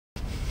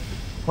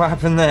What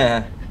happened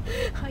there?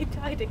 I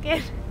died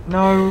again.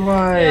 No Yeah,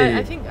 way!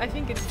 I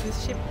think it's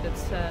this ship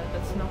that's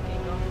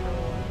knocking off the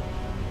wall.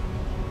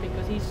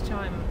 Because each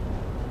time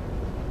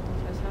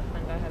this has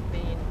happened, I have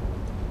been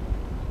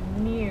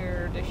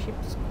near the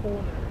ship's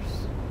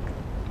corners.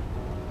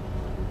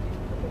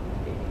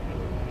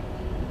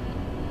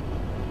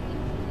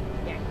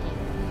 Yankee.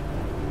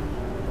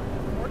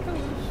 More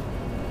tools.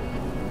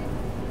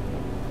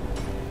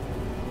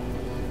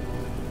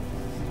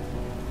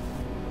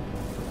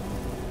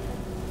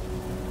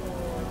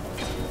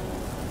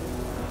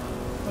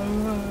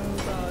 Oh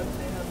god,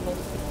 they have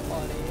lost his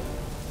body.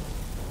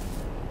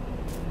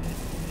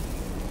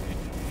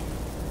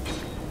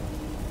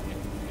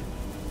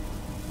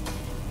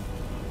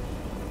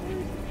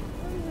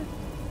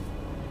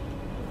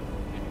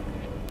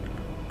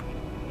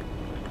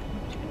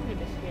 Change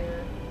this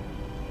here.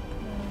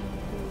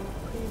 Do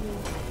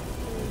previous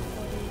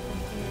body from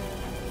here.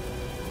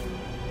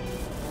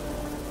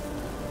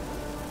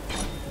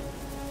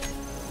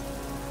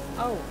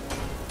 Oh.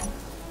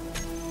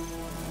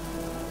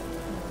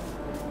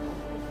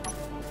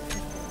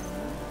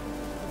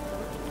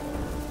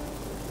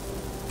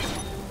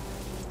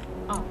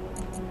 Ah.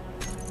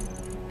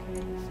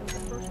 Okay, so the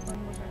first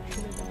one was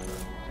actually done.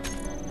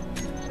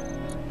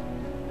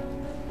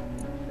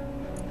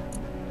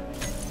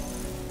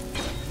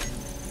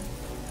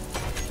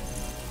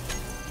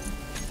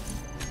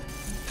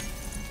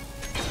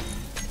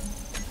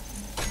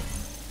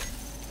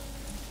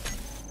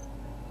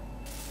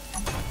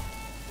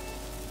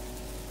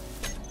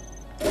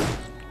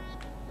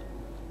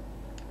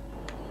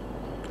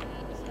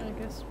 So I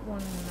guess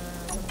one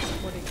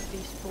body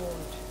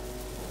despawned.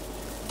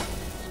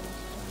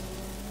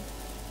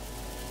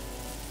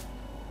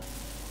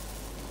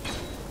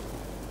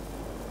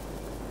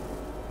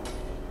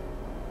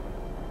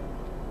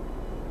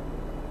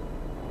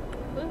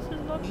 This is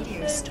not the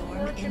Meteor same storm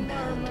work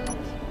inbound. environment.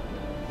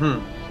 Hmm.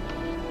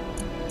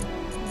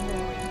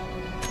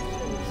 So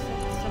we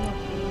set some of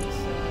these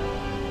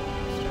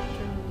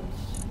structures.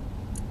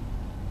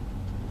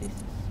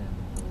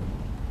 Disassemble.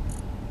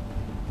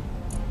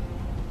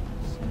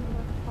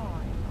 Similar 5.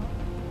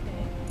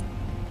 Okay.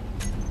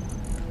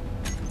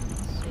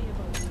 Let's see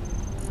about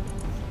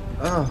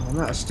Oh, I'm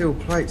out of steel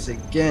plates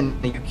again.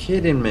 Are you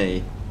kidding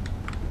me?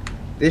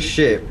 This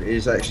ship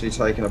is actually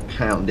taking a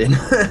pounding.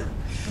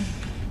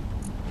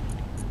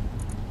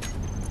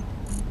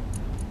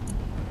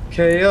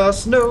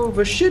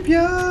 ChaosNova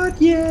shipyard,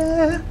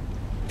 yeah! yeah,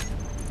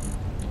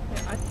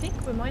 I think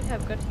we might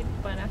have got hit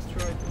by an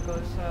asteroid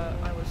because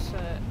I was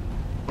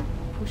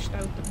pushed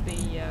out of the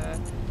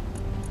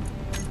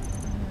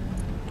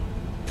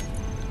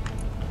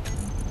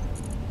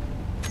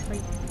the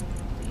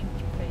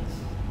interface,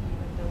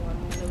 even though I'm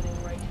loading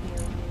right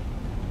here.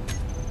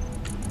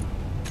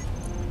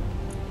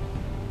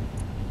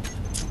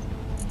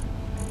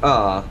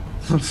 Ah.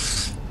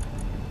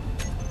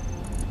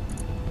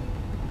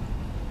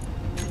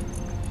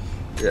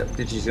 Yep,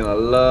 Digi's gonna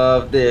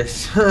love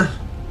this.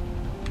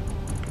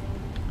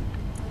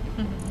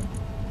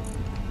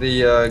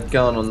 The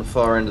gun on the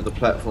far end of the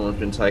platform has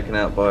been taken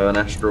out by an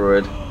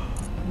asteroid.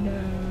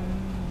 No.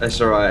 That's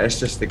alright, it's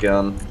just the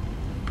gun.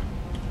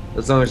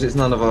 As long as it's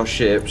none of our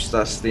ships,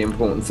 that's the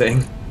important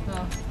thing.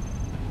 Oh.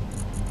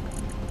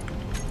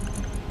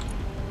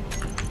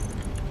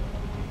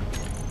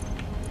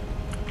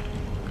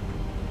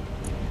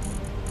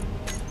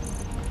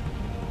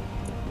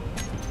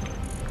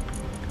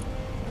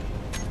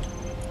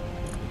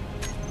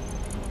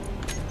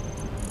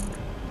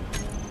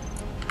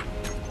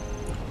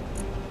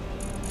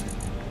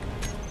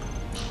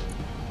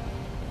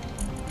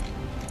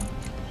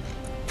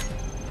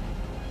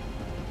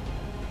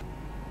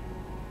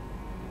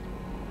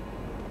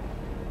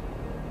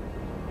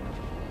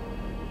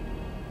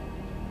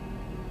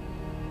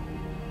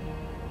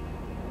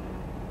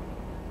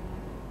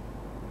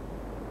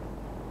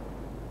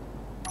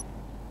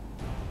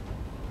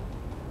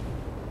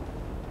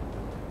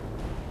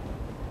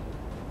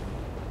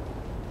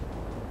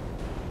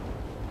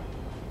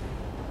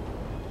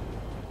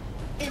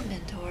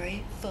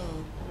 Inventory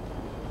full.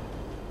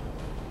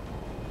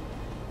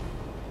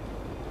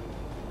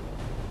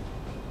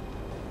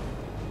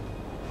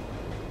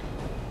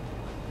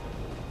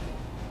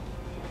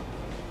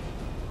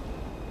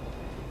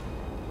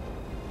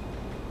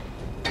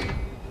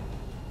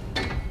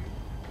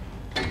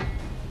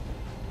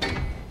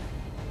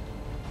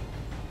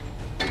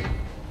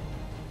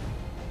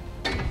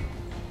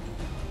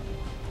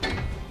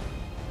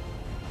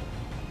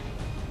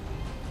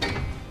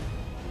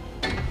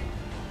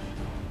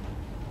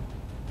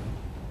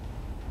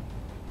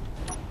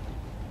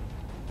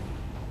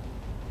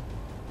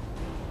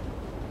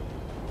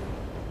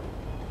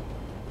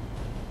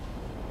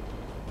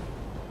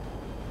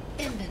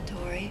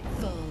 Inventory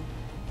full.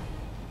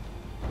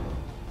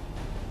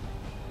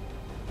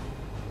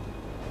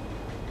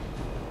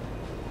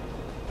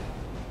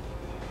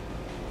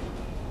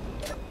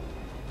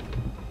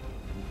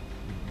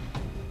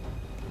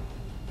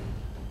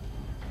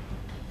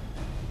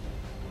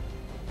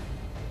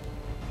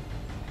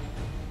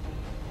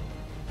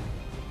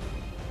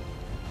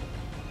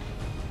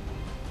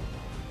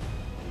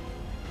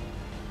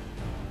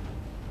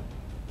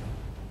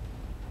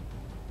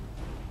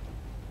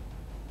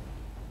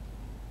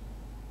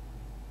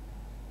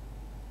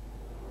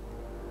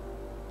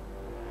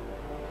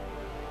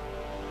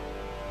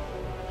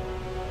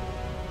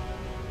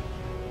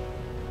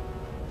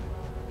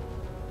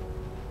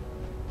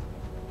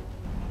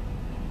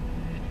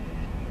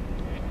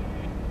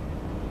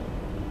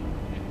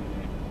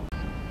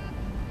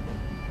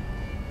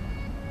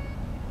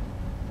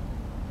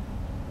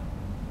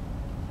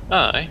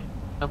 I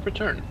have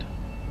returned.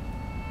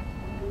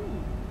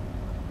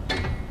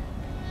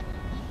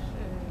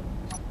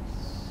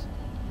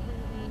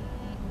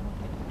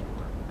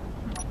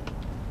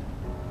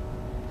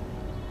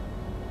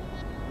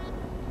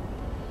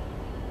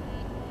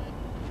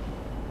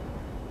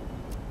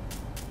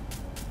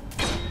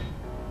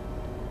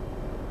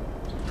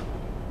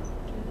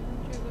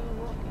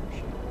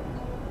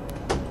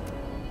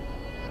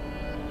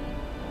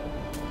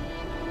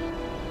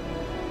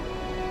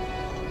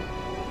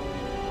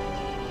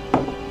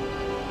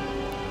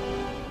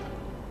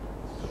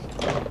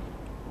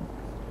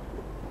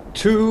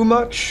 Too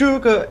much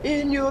sugar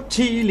in your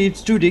tea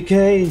leads to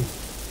decay.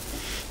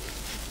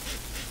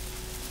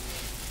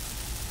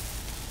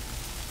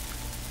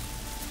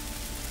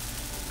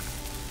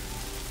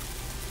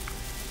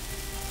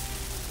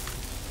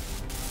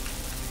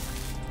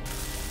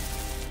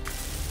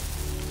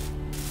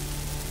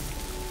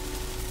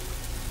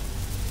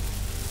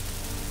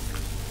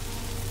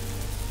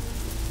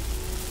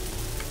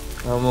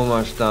 I'm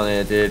almost done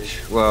here, Dig.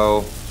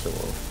 Well, sort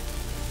of.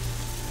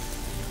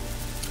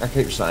 I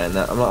keep saying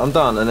that. I'm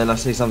done, and then I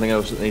see something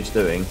else that needs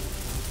doing.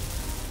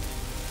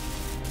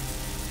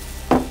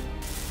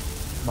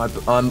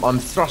 I'm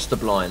thruster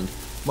blind.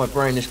 My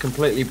brain is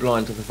completely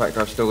blind to the fact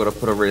I've still got to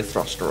put a rear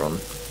thruster on.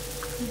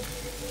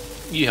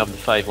 You have the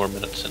 5 more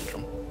minutes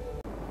syndrome.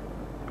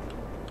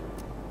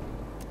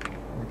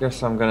 I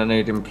guess I'm going to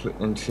need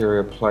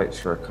interior plates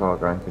for a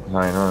cargo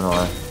container, aren't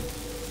I?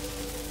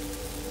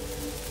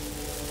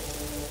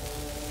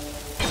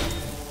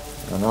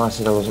 I know I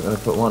said I wasn't going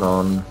to put one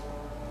on.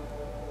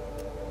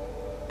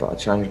 But I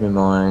changed my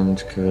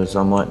mind because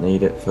I might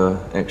need it for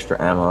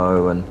extra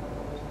ammo and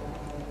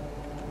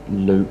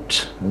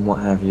loot and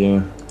what have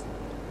you.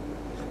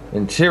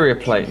 Interior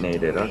plate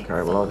needed.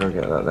 Okay, well I'll go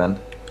get that then.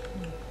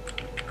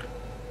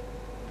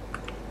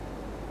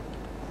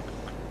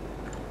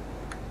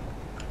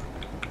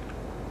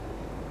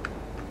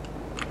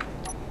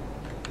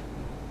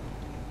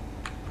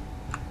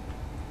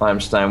 I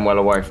am staying well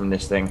away from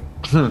this thing.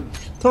 Don't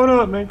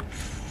hurt me.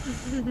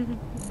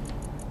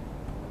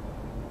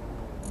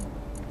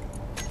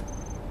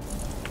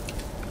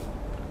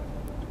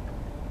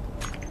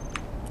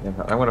 Yeah,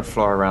 I'm going to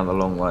fly around the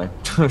long way.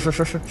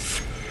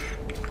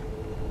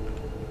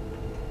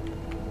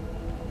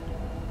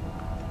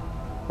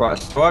 Right,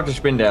 so I've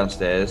just been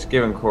downstairs,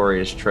 given Corey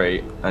his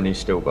treat, and he's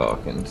still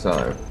barking,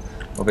 so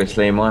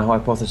obviously my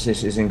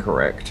hypothesis is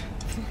incorrect.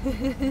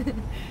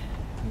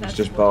 He's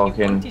just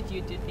barking.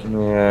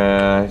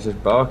 Yeah, he's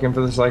just barking for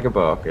the sake of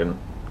barking.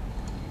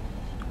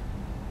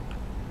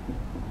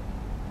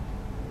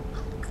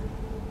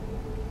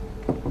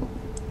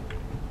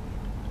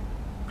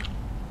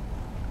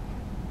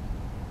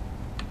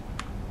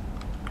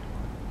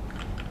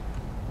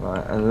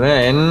 Right, and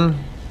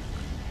then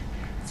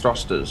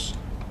thrusters.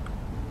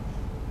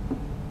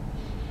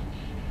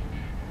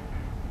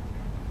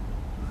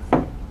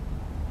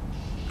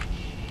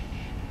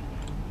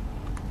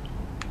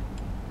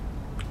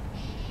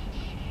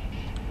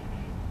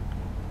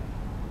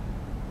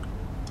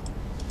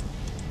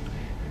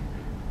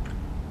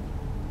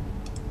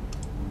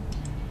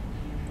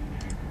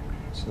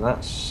 So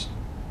that's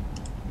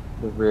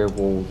the rear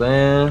wall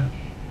there,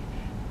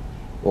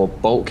 or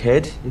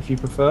bulkhead if you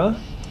prefer.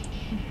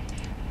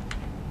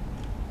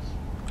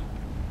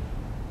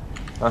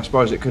 I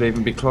suppose it could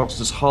even be classed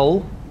as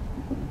hull.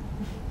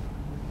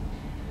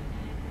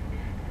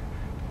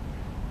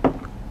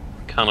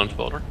 Cannon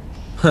fodder.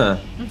 Huh.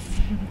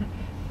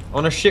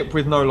 On a ship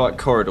with no like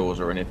corridors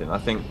or anything, I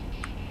think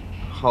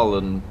hull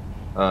and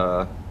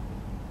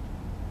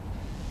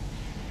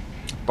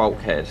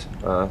bulkhead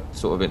are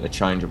sort of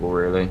interchangeable,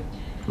 really.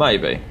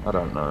 Maybe, I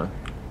don't know.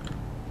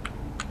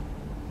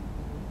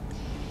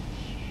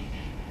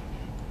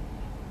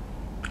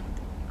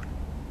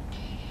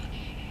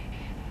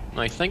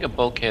 I think a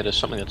bulkhead is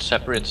something that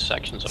separates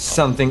sections apart.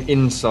 Something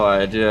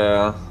inside,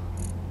 yeah.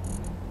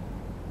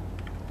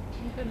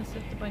 I'm gonna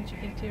set a bunch of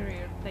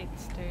interior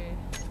plates to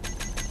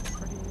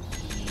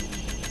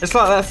produce. It's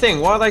like that thing,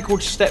 why are they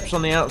called steps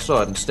on the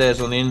outside and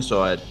stairs on the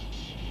inside?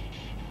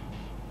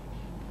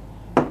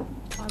 I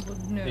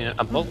would know. Yeah,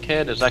 a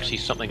bulkhead is actually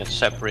something that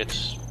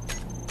separates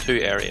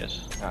 2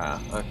 areas. Ah,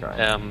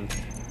 okay.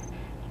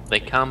 They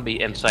can be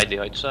inside the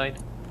outside.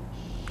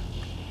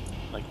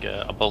 Like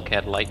a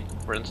bulkhead light,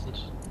 for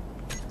instance.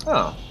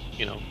 Oh.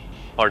 You know,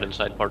 part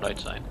inside, part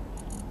outside.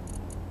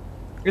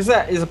 Is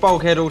a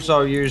bulkhead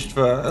also used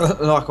for,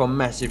 like on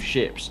massive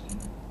ships,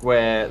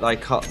 where they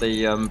cut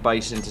the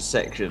base into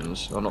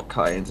sections, or not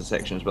cut it into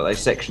sections, but they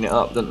section it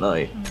up, don't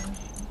they?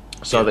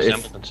 So that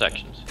if in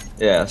sections.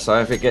 Yeah, so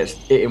if it gets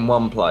it in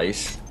one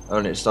place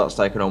and it starts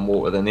taking on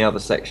water, then the other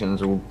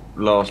sections will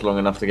last long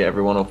enough to get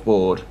everyone off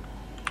board.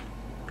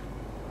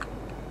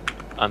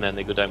 And then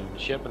they go down with the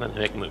ship and then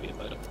they make a movie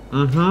about it.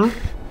 Mm-hmm.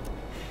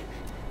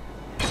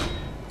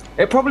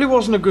 It probably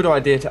wasn't a good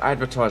idea to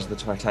advertise the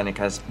Titanic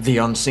as the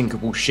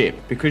unsinkable ship,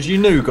 because you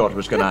knew God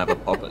was going to have a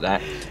pop at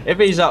that. If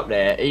he's up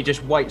there, he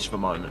just waits for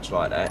moments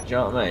like that, do you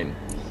know what I mean?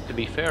 To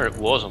be fair, it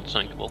was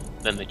unsinkable,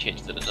 then they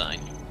changed the design.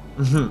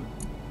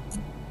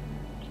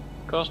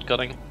 Cost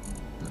cutting.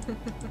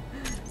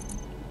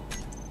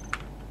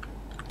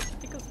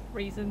 Because of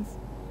reasons.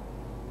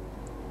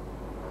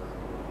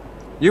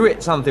 You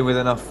hit something with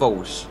enough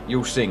force,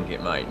 you'll sink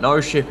it, mate.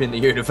 No ship in the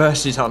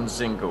universe is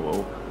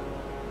unsinkable.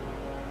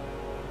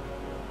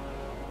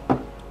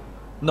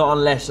 Not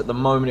unless at the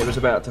moment it was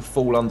about to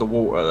fall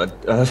underwater,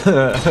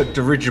 a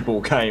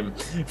dirigible came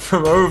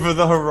from over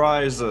the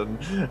horizon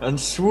and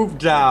swooped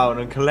down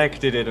and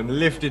collected it and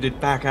lifted it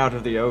back out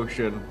of the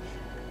ocean.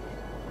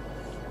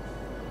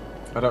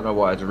 I don't know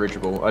why a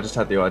dirigible, I just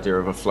had the idea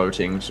of a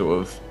floating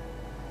sort of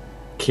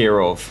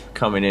Kirov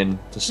coming in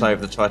to save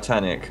the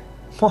Titanic.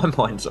 My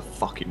mind's a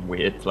fucking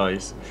weird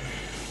place.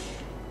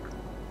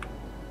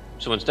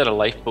 So instead of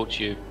lifeboats,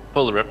 you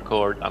pull the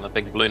ripcord and a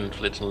big balloon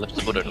inflates and lifts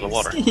the boat out of the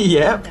water.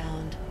 Yep. Down.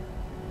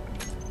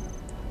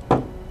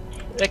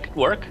 It could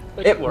work.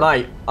 It could work.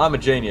 Mate, I'm a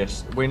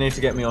genius. We need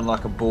to get me on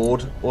like a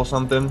board or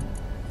something.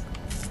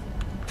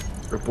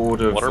 A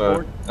board of...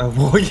 Waterboard?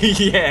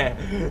 Yeah.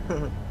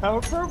 How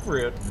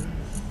appropriate.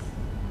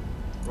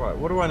 Right,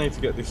 what do I need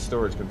to get this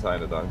storage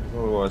container done? Because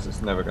otherwise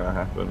it's never going to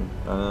happen.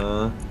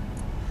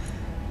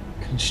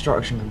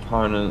 Construction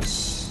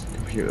components,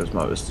 computers,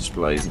 motors,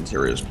 displays,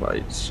 interiors,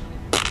 plates.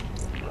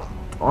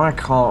 I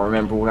can't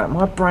remember all that.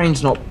 My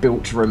brain's not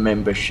built to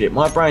remember shit.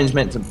 My brain's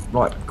meant to,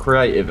 like,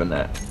 creative and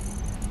that.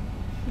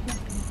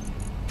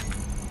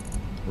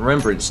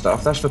 Remembering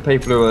stuff, that's for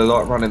people who are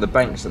like running the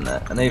banks and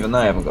that, and even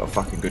they haven't got a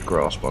fucking good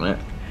grasp on it.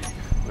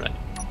 Right.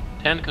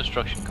 10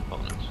 construction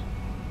components.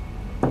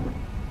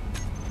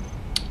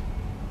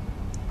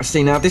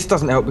 See, now this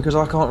doesn't help because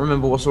I can't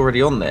remember what's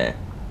already on there.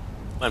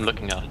 I'm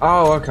looking at it.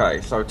 Oh, okay,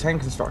 so 10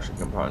 construction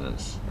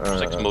components.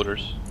 6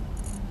 motors.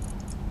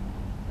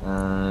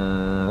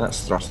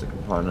 That's thruster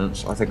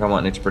components. I think I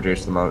might need to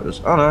produce the motors.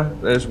 Oh no,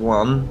 there's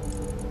one.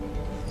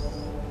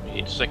 You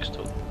need 6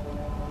 total.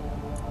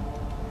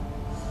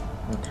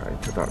 Okay,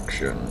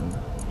 production.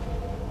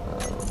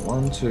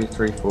 1, 2,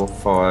 3, 4,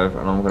 5,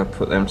 and I'm going to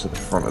put them to the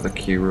front of the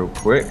queue real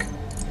quick.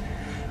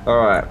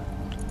 Alright.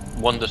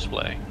 1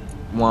 display.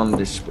 1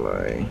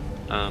 display.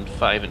 And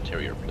 5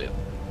 interior plate.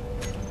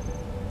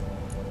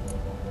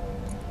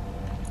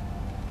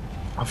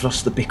 I've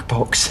lost the big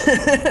box.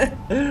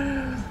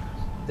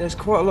 There's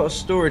quite a lot of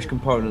storage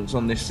components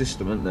on this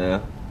system, isn't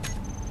there?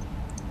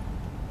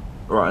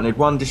 Right, I need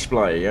 1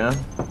 display, yeah?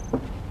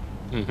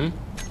 Mm-hmm.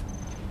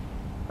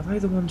 Are they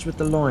the ones with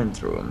the line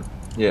through them?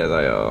 Yeah,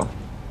 they are.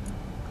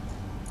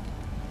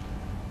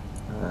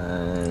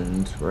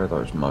 And where are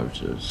those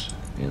motors?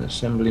 In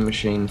assembly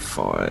machine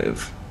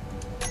 5.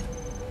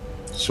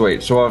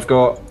 Sweet, so I've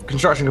got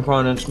construction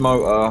components,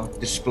 motor,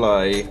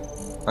 display.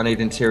 I need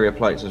interior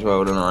plates as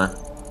well, don't I?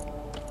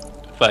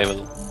 5 of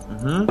them.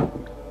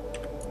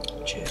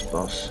 Mm-hmm. Cheers,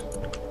 boss.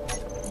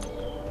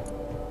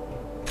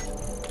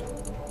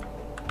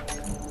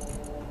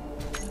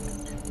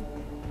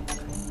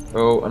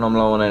 Oh, and I'm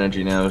low on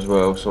energy now as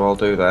well, so I'll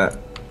do that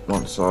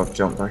once I've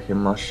jumped back in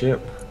my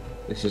ship.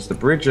 This is the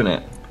bridge, isn't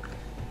it?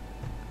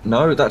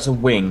 No, that's a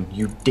wing,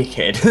 you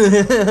dickhead.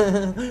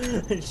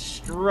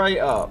 Straight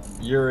up,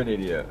 you're an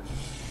idiot.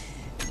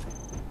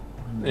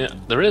 Yeah,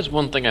 there is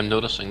one thing I'm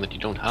noticing that you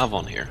don't have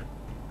on here.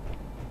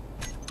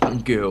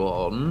 Go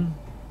on.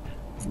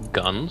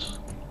 Guns.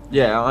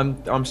 Yeah,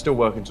 I'm still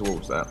working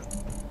towards that.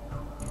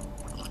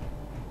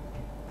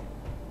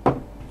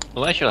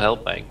 Well, I shall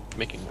help by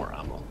making more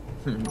ammo.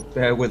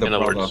 Bear with a In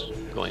other brother.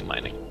 words, going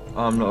mining.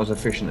 I'm not as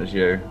efficient as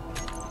you.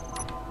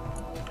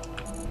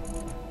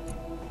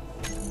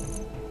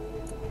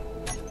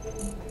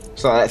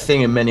 It's like that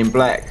thing in Men in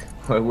Black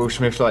where Will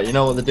Smith's like, you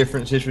know what the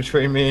difference is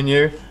between me and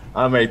you?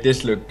 I made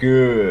this look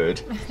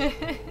good.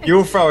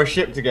 You'll throw a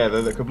ship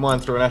together that could mine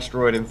through an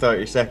asteroid in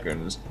 30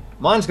 seconds.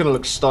 Mine's going to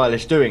look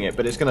stylish doing it,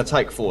 but it's going to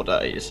take 4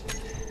 days.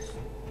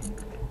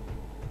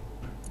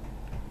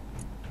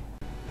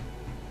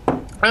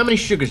 How many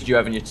sugars do you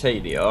have in your tea,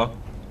 DR?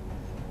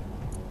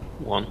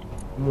 1.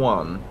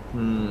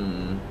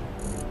 1.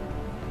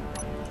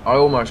 I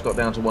almost got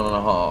down to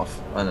 1.5,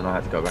 and then I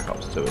had to go back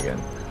up to 2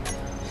 again.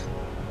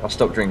 I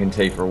stopped drinking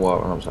tea for a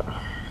while, and I was like,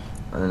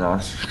 and then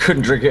I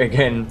couldn't drink it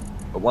again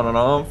at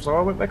 1.5, so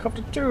I went back up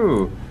to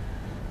 2.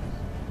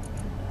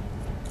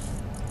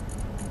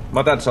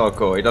 My dad's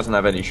hardcore, he doesn't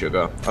have any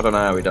sugar. I don't know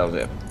how he does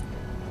it.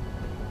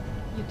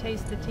 You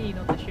taste the tea,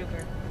 not the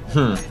sugar. That's Hmm.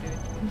 how you do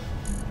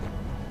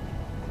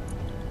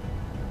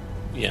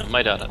it. Yeah,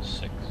 my dad has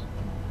 6.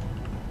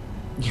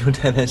 Your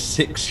dad has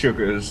 6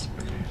 sugars.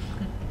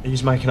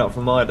 He's making up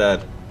for my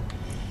dad.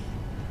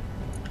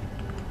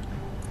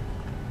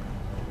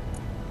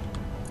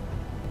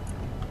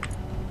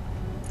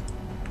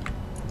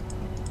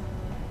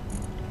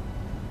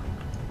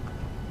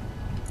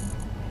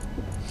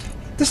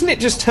 Doesn't it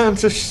just turn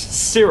to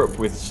syrup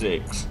with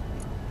 6?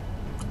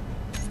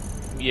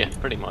 Yeah,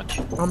 pretty much.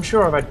 I'm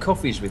sure I've had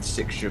coffees with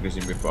 6 sugars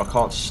in before. I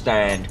can't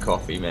stand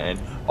coffee, man.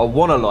 I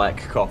want to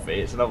like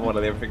coffee. It's another one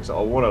of them things that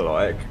I want to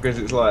like because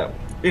it's like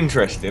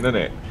interesting, isn't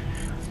it?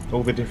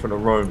 All the different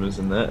aromas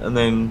and that, and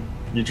then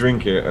you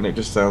drink it and it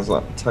just tastes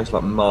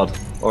like mud.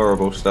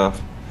 Horrible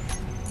stuff.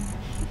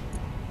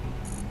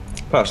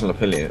 Personal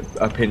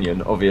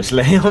opinion,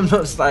 obviously. I'm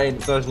not saying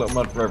it tastes like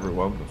mud for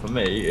everyone, but for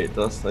me, it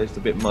does taste a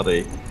bit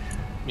muddy.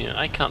 Yeah,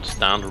 I can't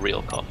stand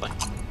real coffee.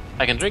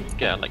 I can drink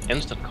like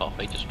instant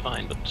coffee just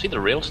fine, but see the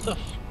real stuff?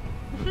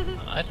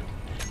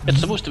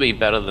 It's supposed to be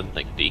better than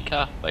like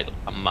decaf by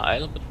a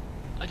mile, but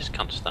I just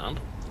can't stand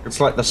it. It's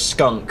like the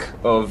skunk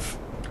of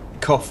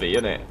coffee,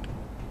 isn't it?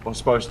 What's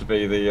supposed to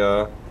be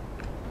the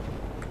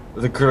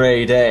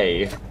grade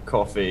A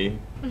coffee.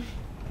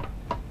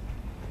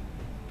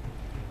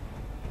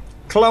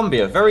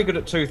 Colombia, very good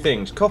at two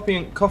things: coffee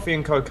and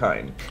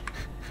cocaine.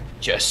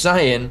 Just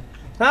saying.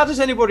 How does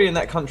anybody in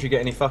that country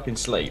get any fucking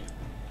sleep?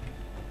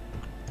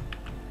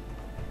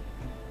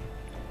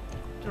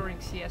 During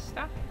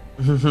siesta.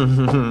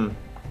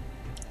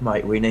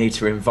 Mate, we need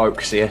to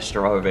invoke siesta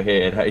over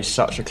here. That is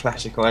such a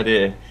classic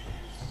idea.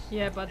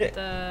 Yeah, but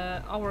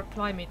our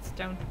climates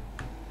don't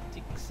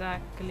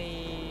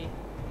exactly.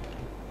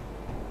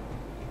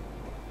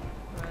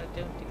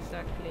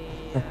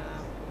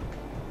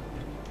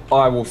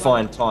 I will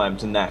find time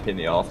to nap in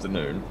the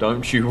afternoon.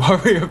 Don't you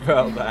worry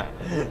about that.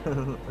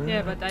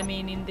 Yeah, but I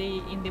mean, in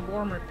the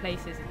warmer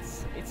places,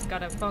 it's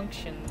gotta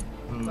function.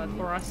 But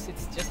for us,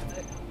 it's just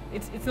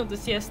it's not a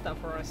siesta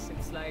for us.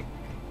 It's like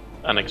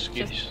an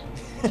excuse.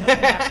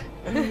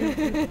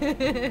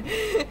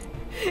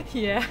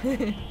 Yeah.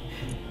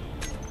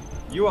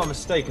 You are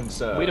mistaken,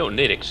 sir. We don't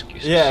need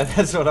excuses. Yeah,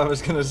 that's what I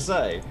was gonna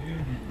say.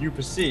 You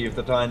perceive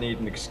that I need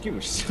an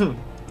excuse.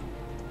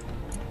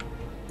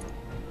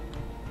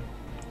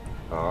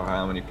 Oh,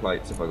 how many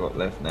plates have I got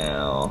left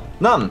now?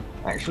 None!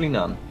 Actually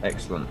none.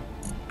 Excellent.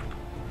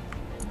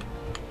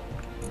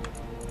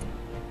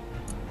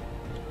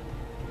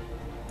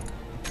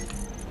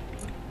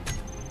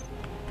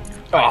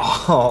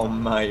 Oh,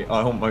 mate,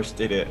 I almost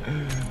did it.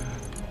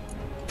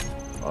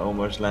 I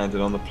almost landed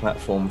on the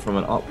platform from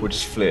an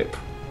upwards flip.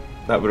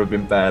 That would have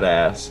been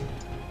badass.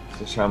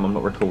 It's a shame I'm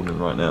not recording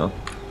right now.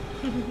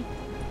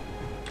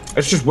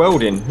 It's just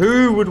welding.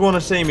 Who would want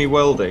to see me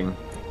welding?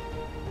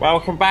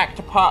 Welcome back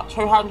to part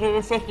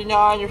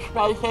 259 of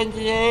Space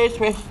Engineers.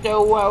 We're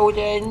still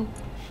welding.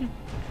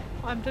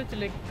 I'm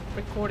totally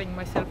recording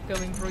myself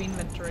going through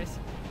inventories.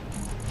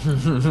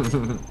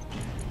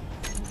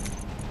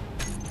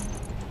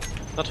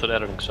 That's what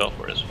editing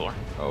software is for.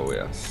 Oh,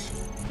 yes.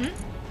 Hmm?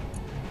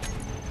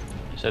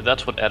 I said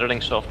that's what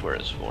editing software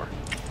is for.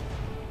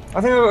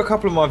 I think I've got a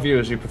couple of my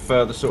viewers who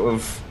prefer the sort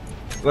of...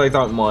 They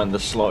don't mind the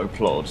slow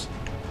plod.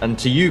 And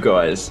to you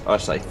guys, I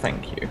say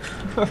thank you.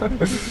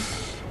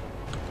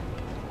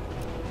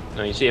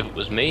 Now you see, if it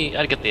was me,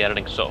 I'd get the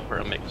editing software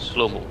and make a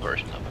slow-mo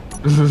version of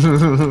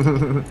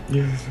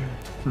it.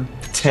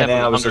 10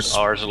 hours of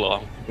hours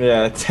long.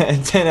 Yeah,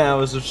 10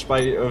 hours of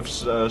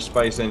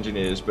space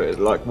engineers, but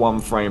like 1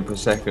 frame per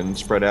second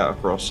spread out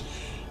across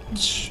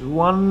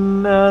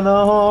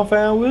 1.5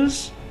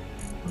 hours.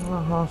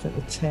 1.5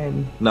 into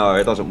 10. No,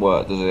 it doesn't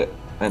work, does it?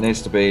 It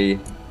needs to be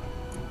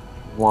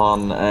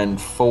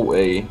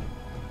 1/40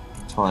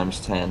 times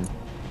 10.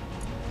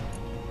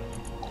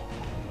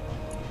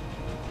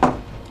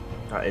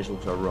 That is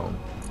also wrong.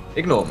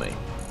 Ignore me.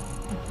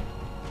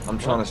 I'm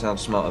trying to sound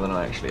smarter than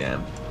I actually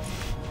am.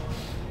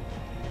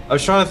 I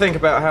was trying to think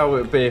about how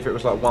it would be if it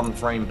was like 1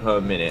 frame per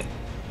minute,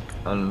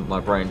 and my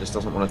brain just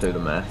doesn't want to do the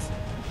math.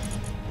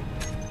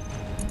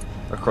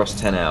 Across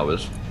 10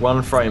 hours.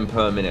 1 frame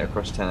per minute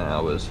across 10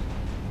 hours.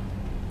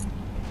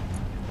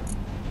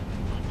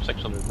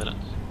 600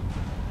 minutes.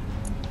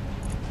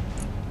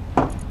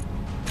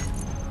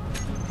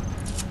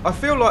 I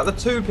feel like the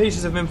 2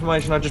 pieces of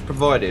information I just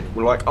provided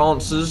were like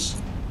answers.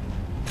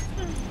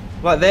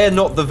 Like, they're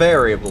not the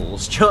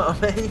variables, do you know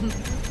what I mean?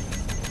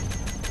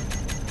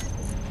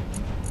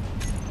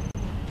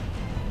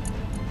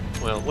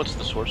 Well, what's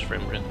the source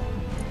frame rate?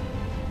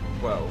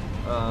 Well,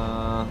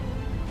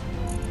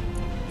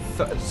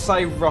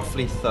 say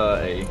roughly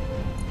 30.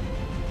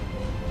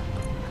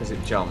 Because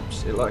it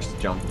jumps. It likes to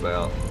jump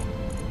about.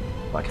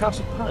 Like House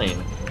of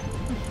Pain.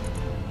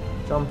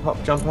 Jump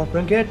up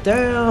and get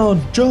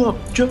down! Jump,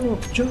 jump,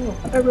 jump!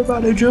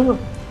 Everybody jump!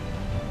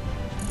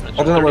 I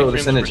don't know where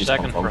this energy's come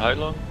second from. for how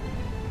long?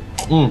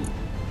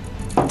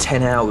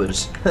 10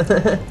 hours.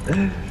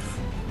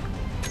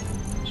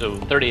 So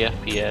 30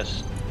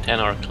 FPS,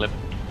 10-hour clip,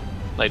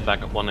 played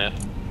back at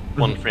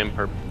 1 frame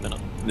per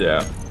minute.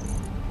 Yeah.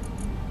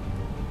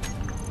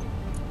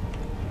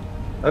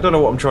 I don't know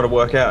what I'm trying to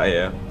work out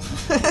here.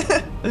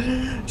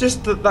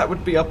 Just that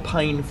would be a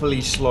painfully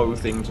slow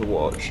thing to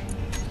watch.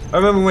 I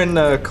remember when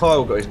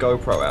Kyle got his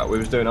GoPro out, we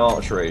was doing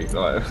archery.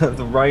 Like,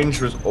 the range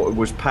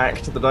was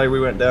packed the day we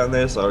went down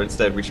there, so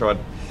instead we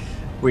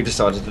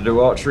decided to do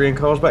archery in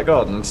Kyle's back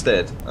garden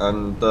instead.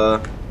 And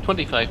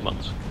 25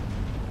 months.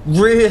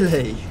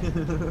 Really?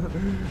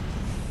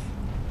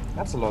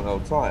 That's a long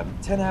old time.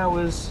 10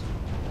 hours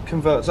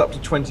converts up to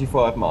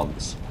 25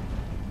 months.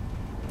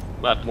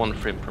 At 1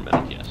 frame per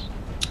minute, yes.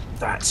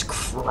 That's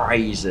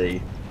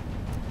crazy.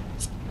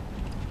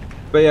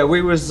 But yeah,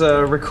 we was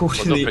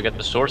recording. Well, don't forget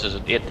the source is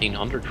at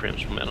 1800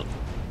 frames per minute.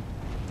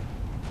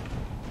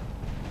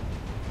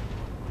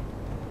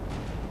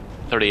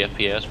 30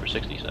 FPS for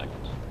 60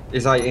 seconds.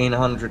 is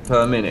 1800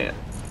 per minute.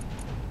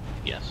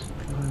 Yes.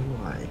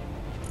 No way.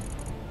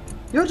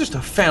 You're just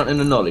a fountain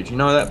of knowledge, you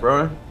know that,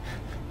 bro?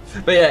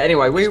 But yeah,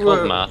 anyway, we It's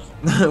were called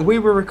math. we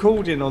were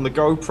recording on the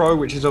GoPro,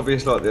 which is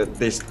obviously like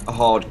this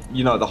hard,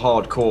 you know, the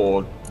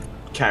hardcore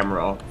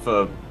camera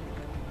for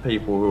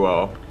people who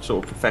are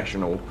sort of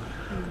professional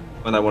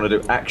when they want to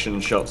do action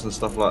shots and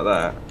stuff like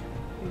that.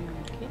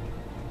 Okay.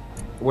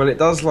 Well, it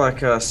does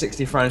like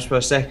 60 frames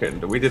per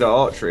second. We did our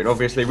archery, and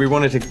obviously we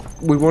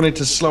wanted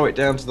to slow it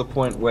down to the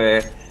point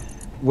where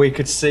we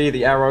could see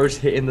the arrows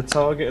hitting the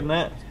target and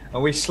that.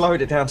 And we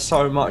slowed it down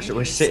so much that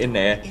we're sitting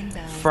there,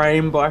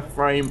 frame by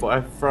frame by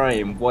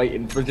frame,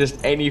 waiting for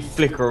just any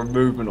flicker of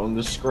movement on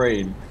the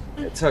screen.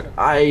 It took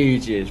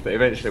ages, but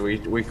eventually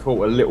we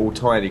caught a little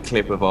tiny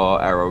clip of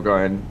our arrow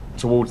going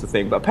towards the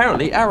thing. But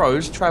apparently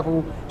arrows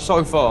travel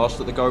so fast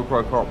that the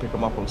GoPro can't pick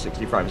them up on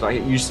 60 frames.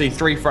 Like, you see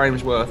 3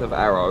 frames worth of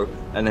arrow,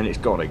 and then it's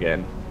gone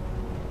again.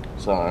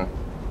 So...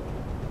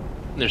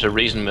 There's a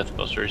reason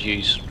Mythbusters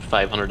use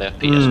 500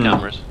 FPS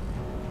cameras.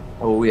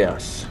 Oh,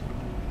 yes.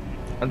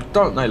 And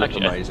don't they look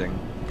Actually, amazing?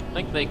 I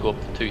think they go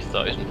up to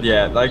 2000.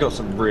 Yeah, they got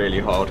some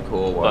really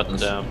hardcore But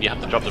ones. you have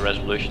to drop the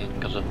resolution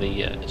because of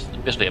the it's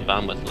basically a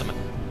bandwidth limit.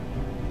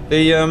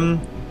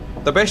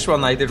 The best one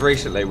they did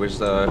recently was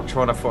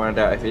trying to find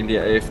out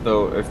if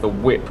the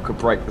whip could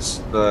break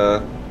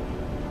the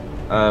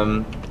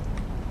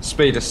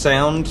speed of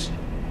sound,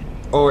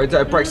 or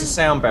it breaks the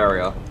sound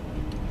barrier.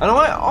 And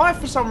I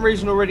for some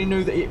reason already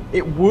knew that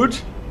it would.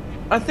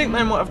 I think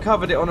they might have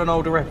covered it on an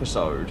older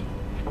episode.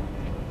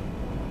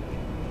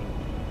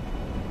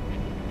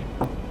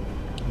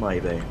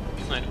 Maybe.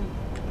 I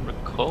don't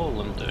recall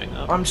them doing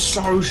that. I'm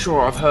so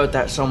sure I've heard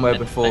that somewhere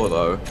before,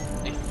 though.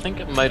 I think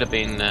it might have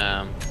been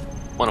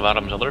one of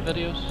Adam's other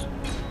videos.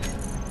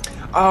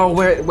 Oh,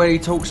 where he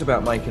talks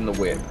about making the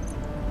whip.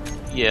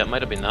 Yeah, it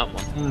might have been that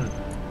one.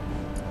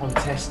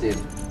 Untested.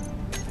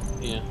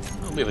 Yeah,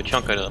 we have a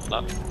chunk out of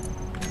that.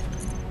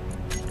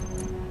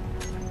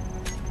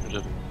 There's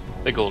a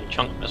big old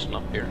chunk missing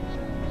up here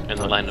in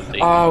the line of the.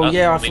 Oh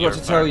yeah, I meteor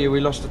forgot to tell fire. you,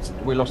 we lost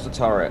a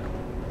turret.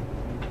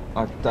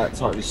 That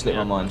totally slipped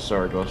my mind.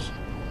 Sorry, boss.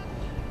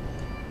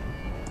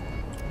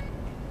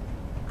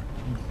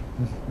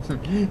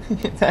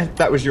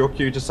 that was your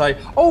cue to say,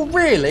 "Oh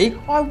really?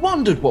 I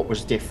wondered what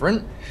was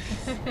different."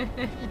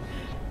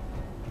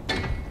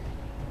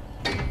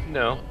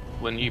 No,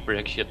 when you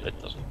break shit, it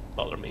doesn't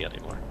bother me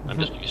anymore. I'm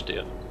just used to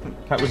it.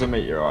 That was a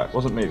meteorite.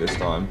 Wasn't me this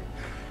time.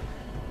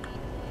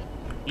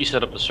 You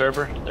set up the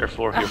server,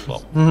 therefore your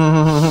fault.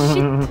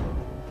 Shit!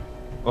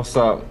 What's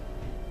up?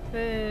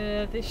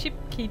 The ship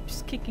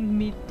keeps kicking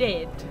me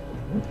dead.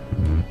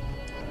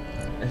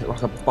 Is it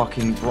like a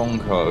bucking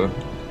bronco?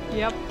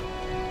 Yep.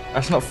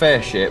 That's not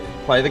fair, ship.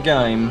 Play the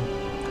game.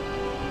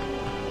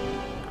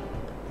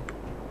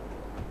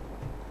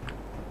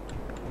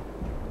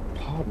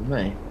 Pardon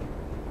me.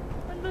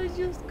 And I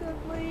just got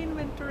my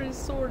inventory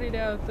sorted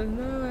out, and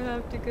now I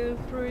have to go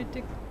through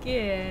it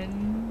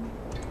again.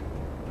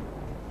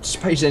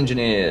 Space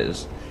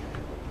engineers.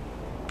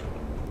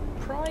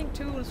 Prying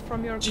tools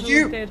from your Did cold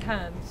you- dead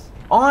hands.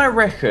 I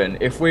reckon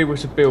if we were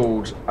to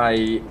build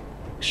a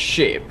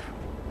ship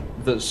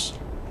that's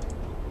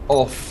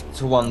off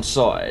to one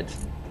side,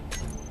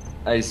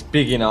 is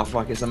big enough,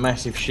 like it's a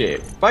massive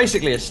ship,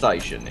 basically a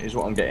station is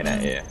what I'm getting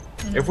at here.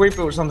 If we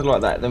built something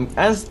like that, then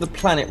as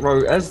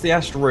the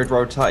asteroid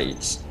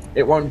rotates,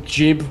 it won't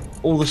jib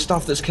all the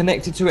stuff that's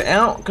connected to it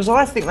out, because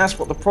I think that's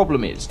what the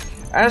problem is.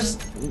 As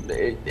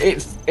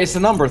it's a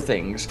number of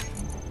things.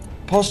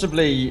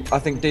 Possibly, I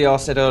think DR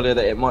said earlier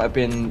that it might have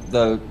been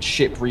the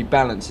ship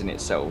rebalancing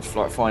itself,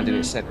 like finding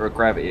its centre of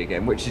gravity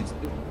again, which is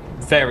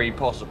very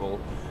possible.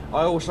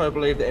 I also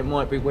believe that it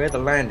might be where the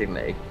landing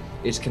leg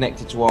is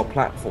connected to our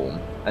platform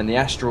and the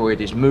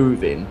asteroid is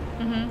moving,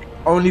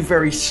 only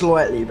very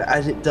slightly, but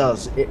as it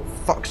does, it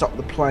fucks up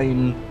the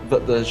plane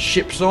that the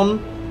ship's on,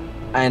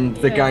 and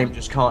the game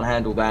just can't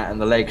handle that, and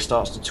the leg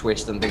starts to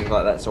twist and things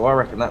like that. So I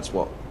reckon that's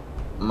what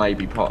may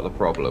be part of the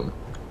problem.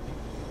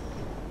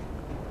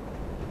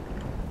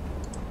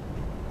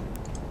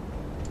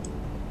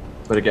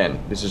 But again,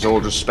 this is all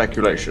just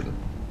speculation.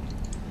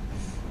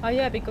 Oh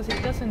yeah, because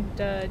it doesn't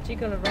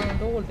jiggle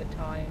around all the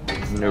time.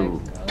 It's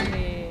No. like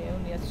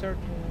only at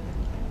certain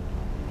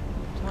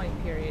time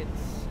periods.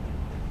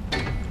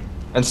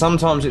 And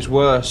sometimes it's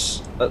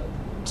worse at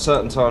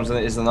certain times than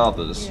it is than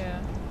others. Yeah.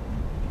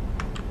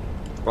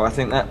 But I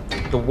think that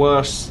the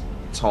worst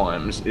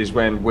times is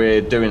when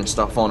we're doing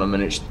stuff on them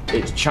and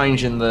it's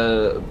changing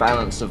the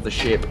balance of the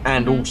ship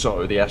and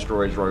also the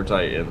asteroid's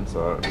rotating.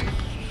 So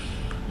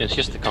It's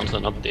just the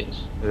constant updates.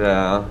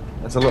 yeah,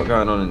 there's a lot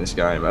going on in this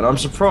game, and I'm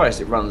surprised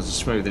it runs as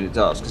smooth as it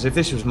does. Because if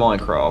this was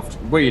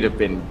Minecraft, we'd have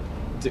been,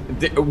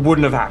 it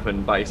wouldn't have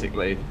happened.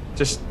 Basically,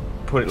 just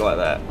put it like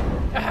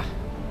that.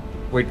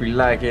 We'd be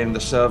lagging, the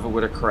server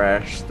would have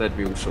crashed, there'd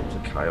be all sorts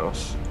of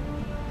chaos.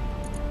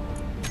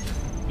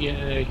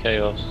 Yay,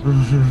 chaos.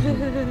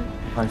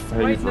 My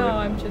favourite. Right now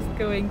I'm just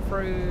going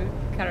through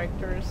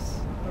characters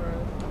or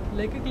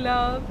Lego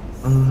gloves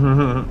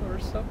or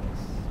socks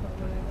or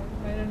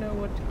whatever. I I don't know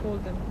what to call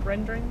them.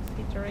 Renderings,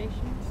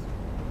 iterations.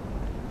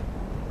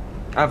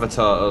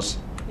 Avatars.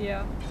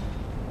 Yeah.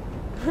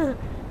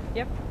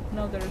 Yep.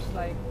 Now there's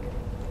like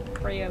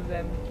 3 of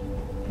them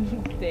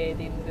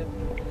dead in the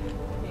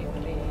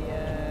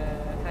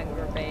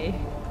hangar bay.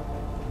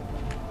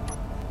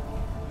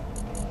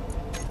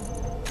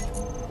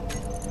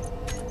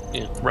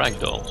 Yeah,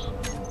 ragdolls.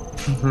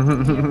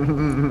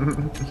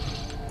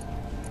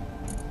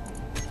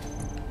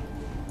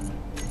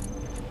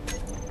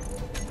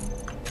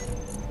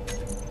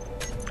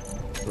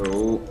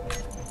 Cool.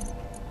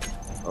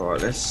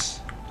 Alright, let's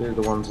do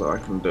the ones that I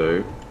can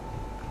do.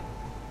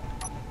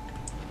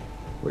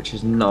 Which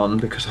is none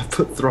because I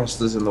put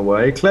thrusters in the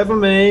way. Clever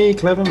me,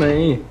 clever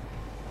me.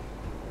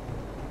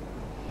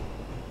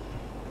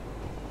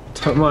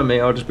 Don't mind me,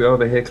 I'll just be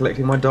over here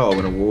collecting my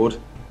Darwin Award.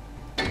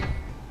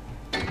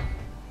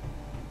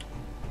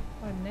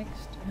 What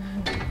next?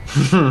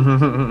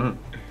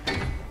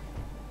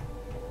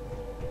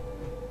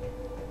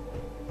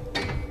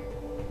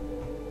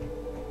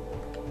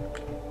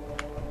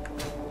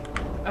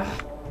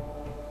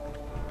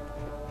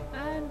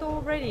 And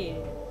already,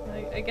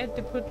 I get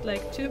to put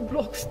like 2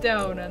 blocks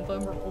down, and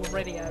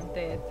already I'm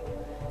dead.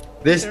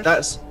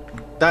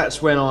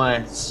 That's when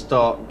I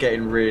start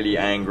getting really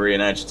angry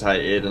and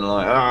agitated and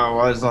like, oh,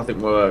 why does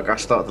nothing work? I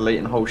start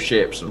deleting whole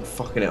ships and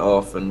fucking it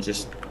off and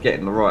just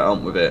getting the right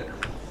ump with it.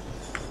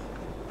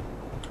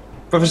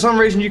 But for some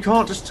reason you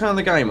can't just turn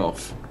the game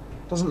off.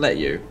 It doesn't let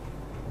you.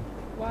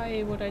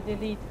 Why would I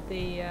delete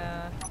the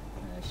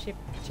ship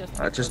just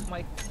because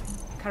my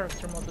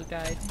character model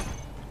died?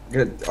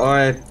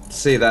 I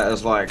see that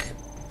as like,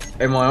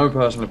 in my own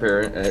personal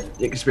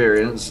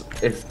experience,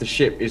 if the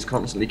ship is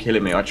constantly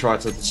killing me, I try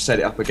to set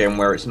it up again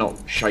where it's not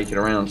shaking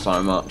around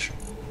so much.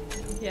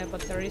 Yeah,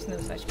 but there is no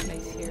such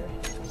place here.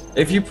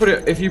 If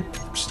you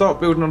start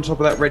building on top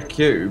of that red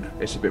cube,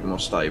 it's a bit more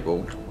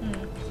stable.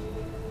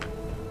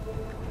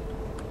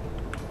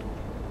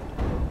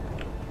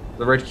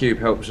 The red cube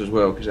helps as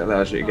well because it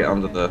allows you to get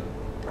under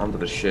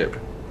the ship.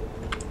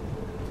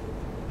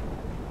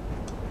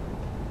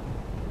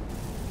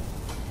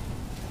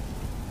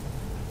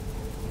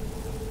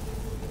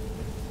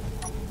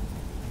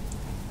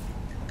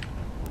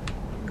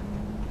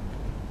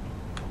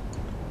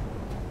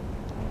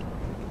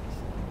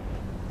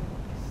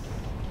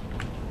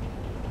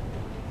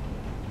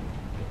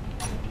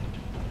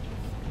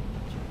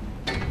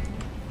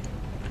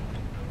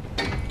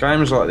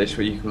 Games like this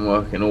where you can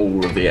work in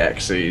all of the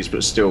axes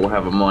but still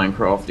have a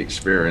Minecraft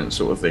experience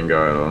sort of thing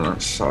going on,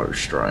 that's so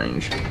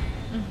strange.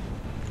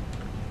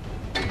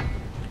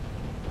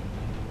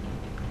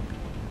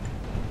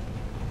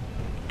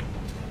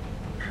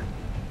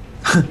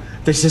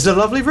 This is a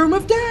lovely room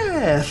of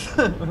death!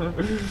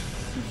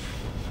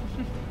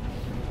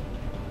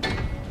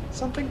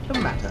 Something the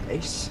matter,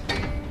 Ace?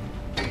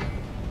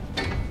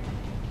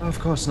 Of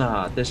course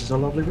not. This is a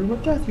lovely room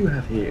of death you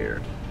have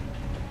here.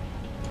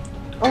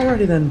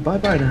 Alrighty then,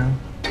 bye-bye now.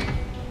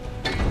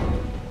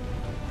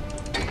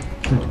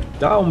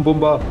 Down,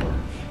 Boomba!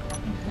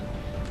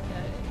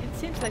 It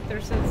seems like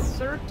there's a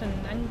certain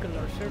angle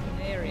or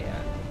certain area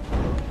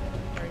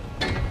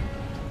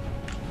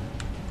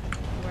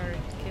where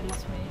it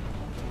kills me.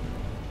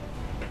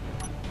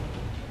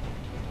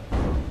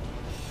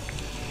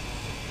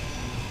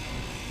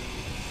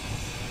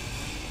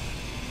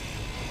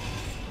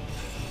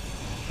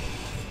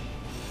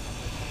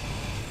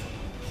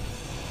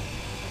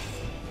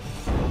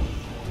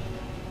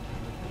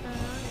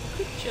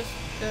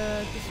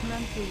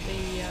 Dismantle the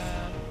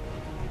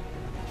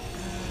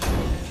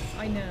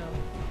I know.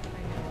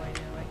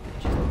 I could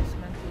just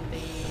dismantle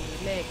the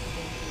leg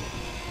thing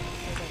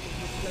so that it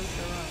would float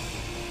around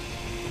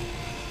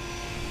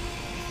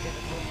instead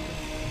of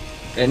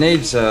walking. It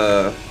needs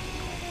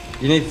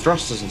you need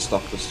thrusters and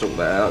stuff to sort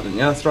that out, don't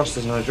you?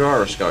 Thrusters and a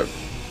gyroscope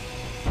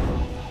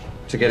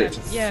to get it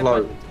to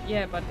float.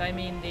 But I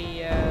mean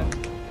the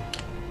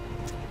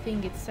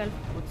thing itself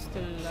would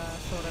still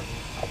sort of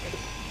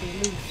be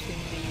loose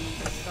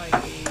inside the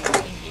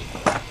thingy.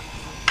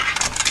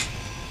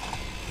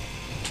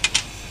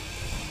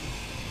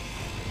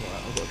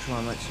 Right, I've got to try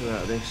and make 2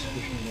 out of this.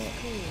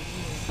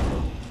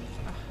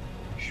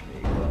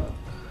 Oh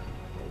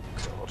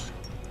god.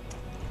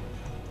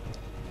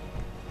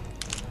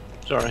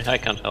 Sorry, I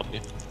can't help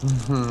you.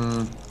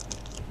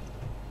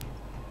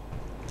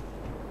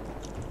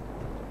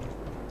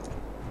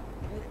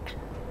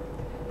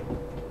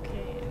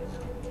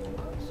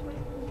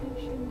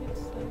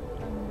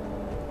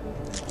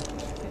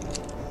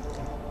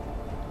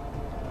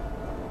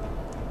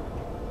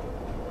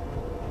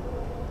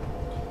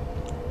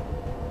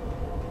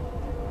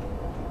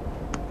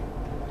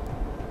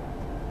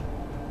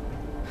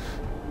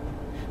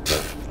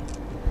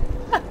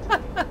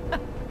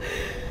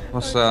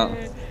 What's that?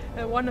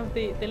 One of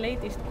the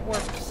latest corps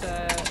is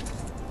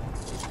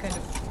kind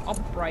of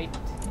upright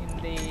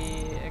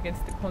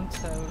against the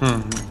console.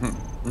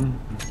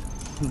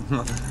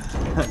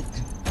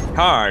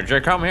 Hi, do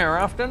you come here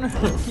often?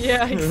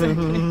 Yeah,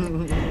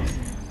 exactly.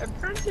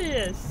 Apparently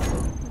yes. I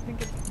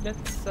think it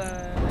lets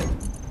like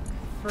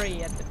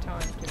free at the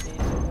time to be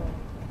small.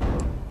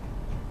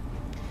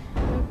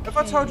 Have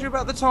I told you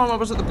about the time I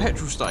was at the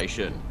petrol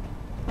station?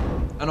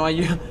 And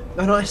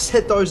I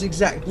said those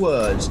exact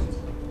words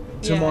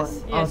to my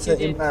utter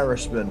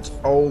embarrassment.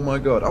 Oh my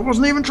god. I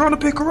wasn't even trying to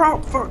pick her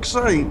up, fuck's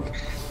sake.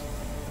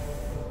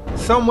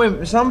 Some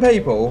women, some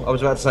people, I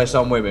was about to say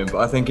some women, but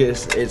I think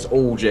it's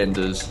all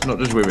genders, not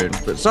just women,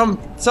 but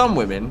some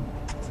women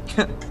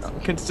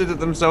consider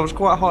themselves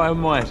quite high and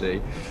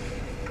mighty.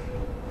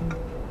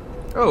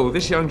 Oh,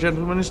 this young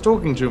gentleman is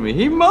talking to me.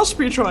 He must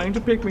be trying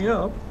to pick me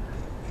up.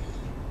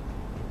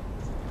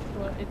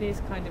 Well, it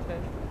is kind of a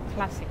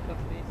classic of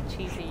the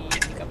cheesy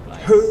pickup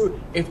lines.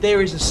 Who, if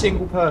there is a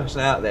single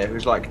person out there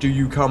who's like, do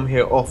you come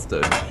here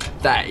often?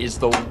 That is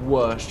the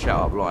worst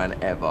shout-up line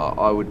ever.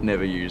 I would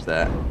never use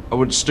that. I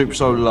would stoop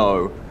so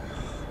low.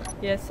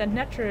 Yes, and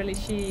naturally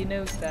she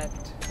knows that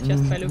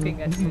just by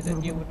looking at you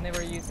that you would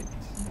never use it.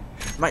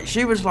 Mate,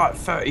 she was like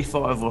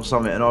 35 or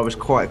something, and I was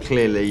quite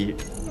clearly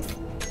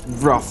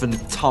rough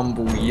and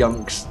tumble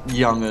young'un, do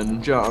you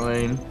know what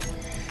I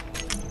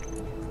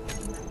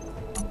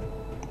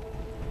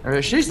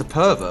mean? She's the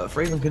pervert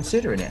for even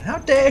considering it. How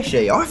dare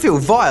she? I feel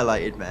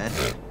violated, man.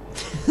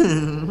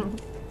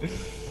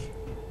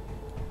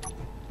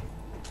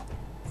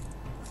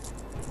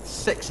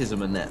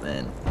 Sexism and that,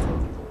 man.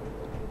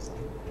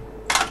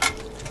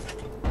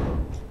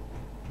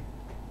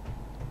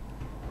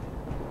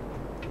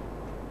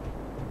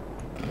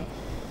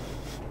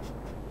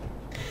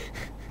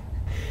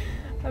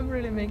 I'm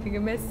really making a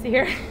mess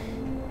here.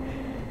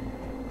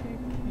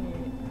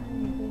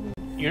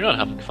 You're not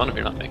having fun if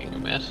you're not making a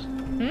mess.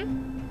 Hmm?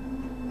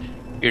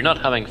 You're not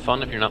having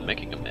fun if you're not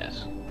making a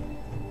mess.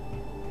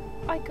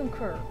 I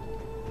concur.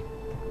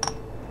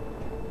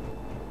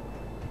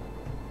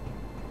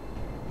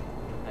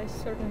 I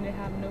certainly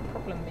have no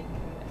problem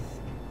making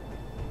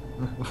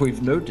a mess.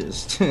 We've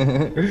noticed.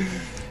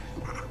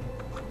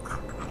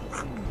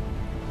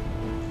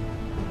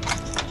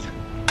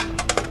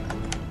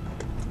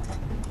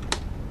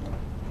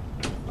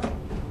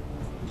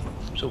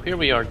 So here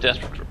we are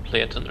desperate for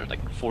plates, and there's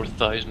like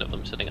 4,000 of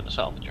them sitting in the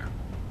salvager.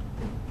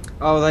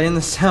 Oh, they in the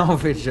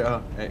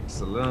salvager.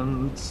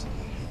 Excellent.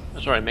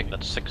 Sorry, make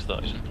that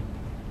 6,000.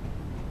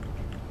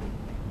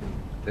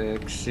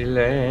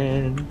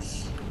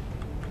 Excellent.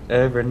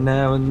 Every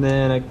now and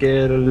then I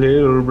get a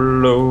little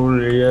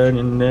lonely and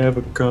you're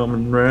never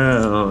coming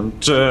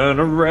round. Turn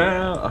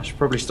around. I should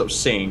probably stop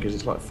singing because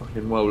it's like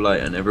fucking well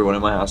late and everyone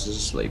in my house is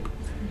asleep.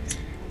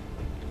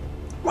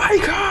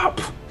 Wake up!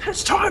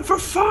 It's time for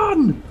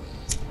fun!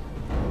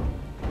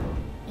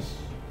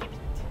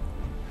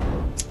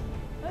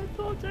 I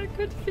thought I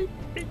could fit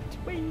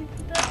between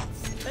that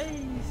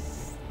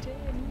space. Damn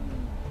it.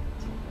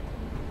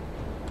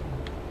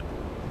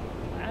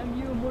 I'm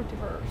you,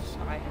 multiverse.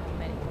 I have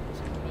many copies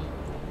of me.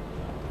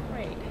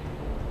 Afraid.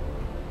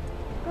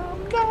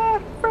 I'm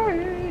not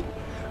afraid.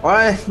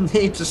 I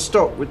need to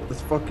stop with the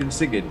fucking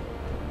singing.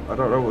 I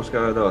don't know what's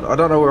going on. I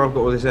don't know where I've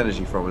got all this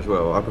energy from as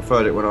well. I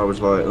preferred it when I was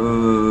like,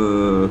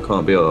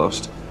 can't be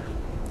arsed.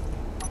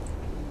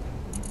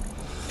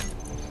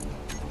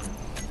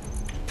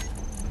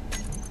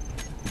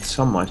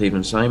 Some might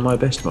even say my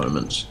best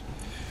moments.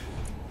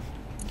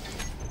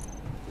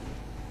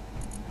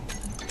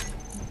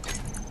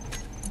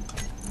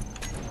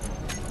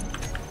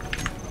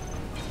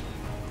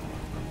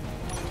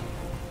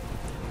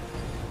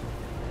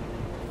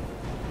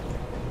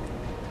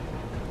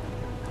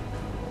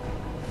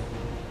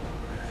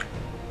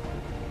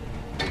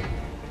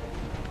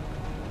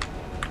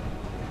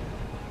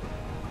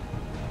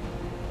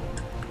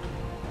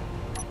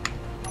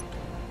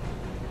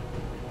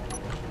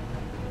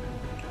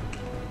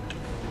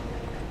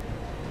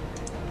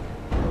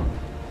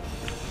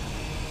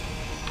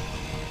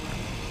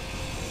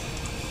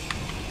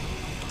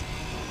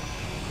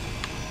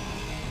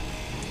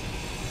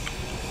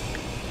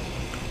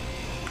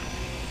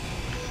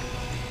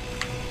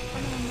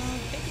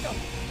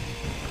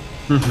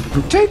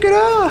 Take it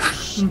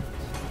off!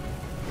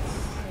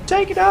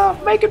 Take it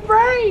off! Make it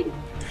rain!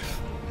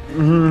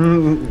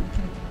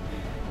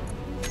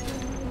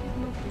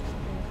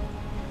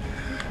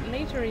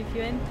 Later, if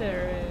you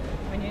enter,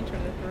 when you enter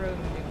the room,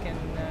 you can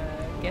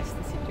guess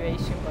the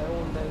situation by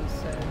all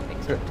those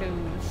extra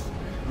tools.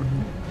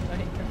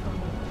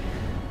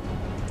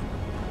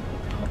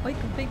 I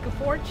could make a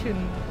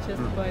fortune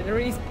just by the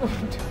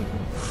respawn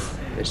tools.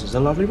 This is a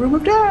lovely room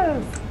of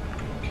death!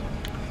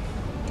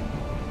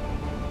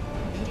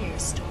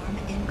 Storm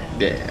inbound.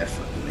 Yeah,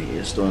 fucking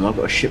meteor storm. I've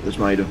got a ship that's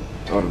made of,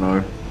 I don't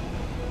know,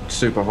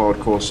 super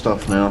hardcore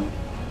stuff now.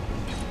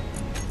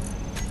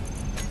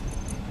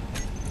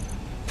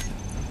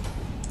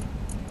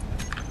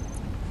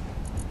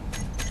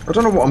 I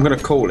don't know what I'm going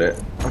to call it.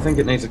 I think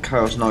it needs a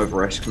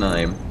ChaosNova-esque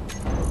name.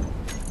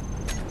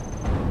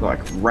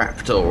 Like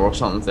Raptor or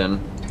something.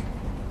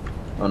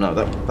 Oh no,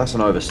 that's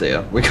an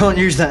overseer. We can't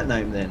use that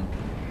name then.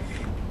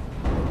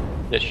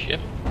 This ship?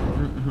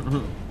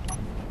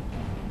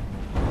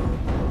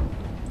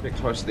 A bit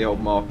close to the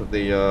old mark of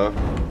the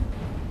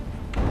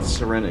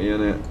Serenity,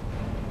 innit?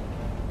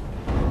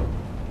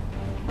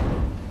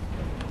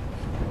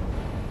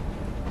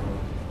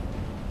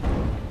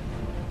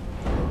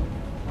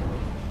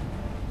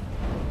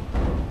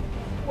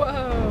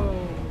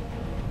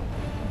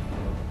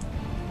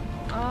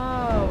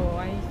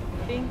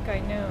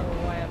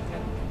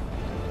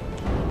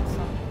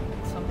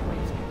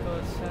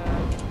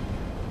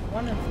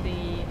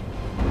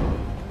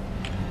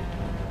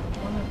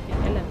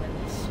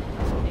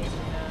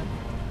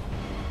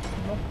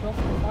 dropped off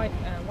the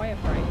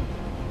wireframe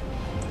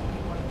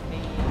in one of the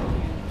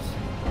tubes.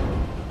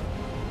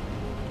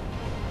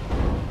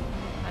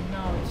 And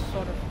now it's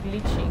sort of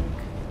glitching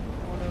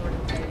all over the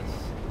place.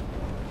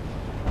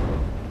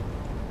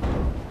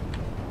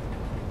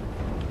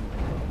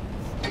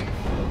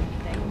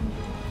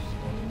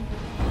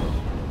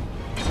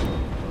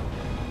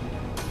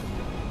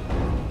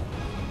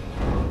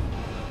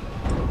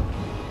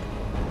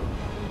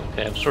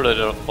 Okay, I've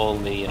sorted out all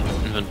the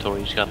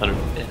inventories,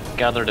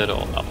 gathered it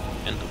all up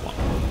into one.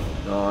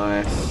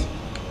 Nice.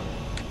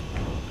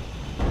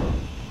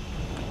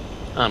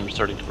 And we're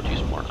starting to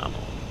produce more ammo.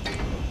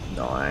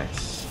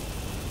 Nice.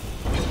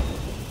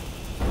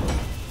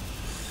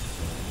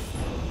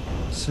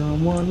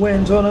 Someone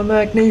went on a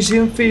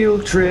magnesium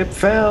field trip,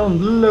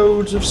 found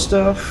loads of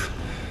stuff.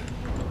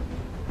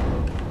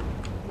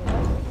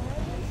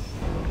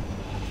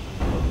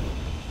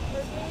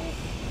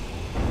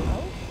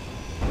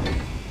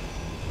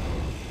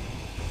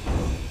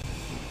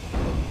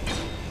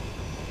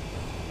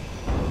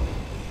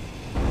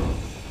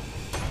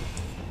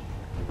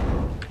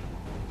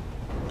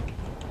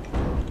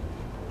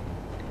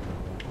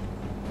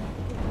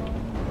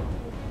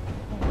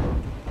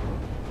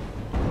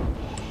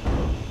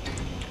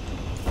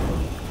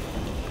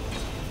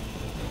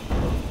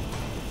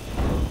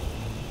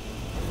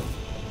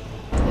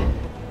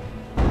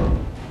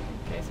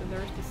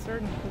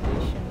 Certain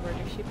position where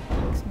the ship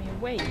kicks me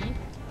away,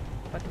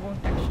 but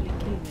won't actually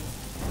kill me.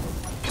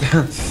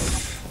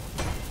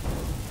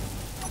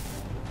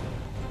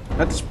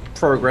 That's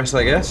progress,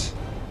 I guess.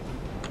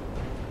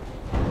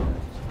 Just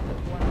that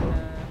one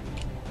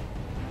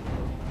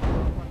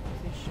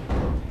position.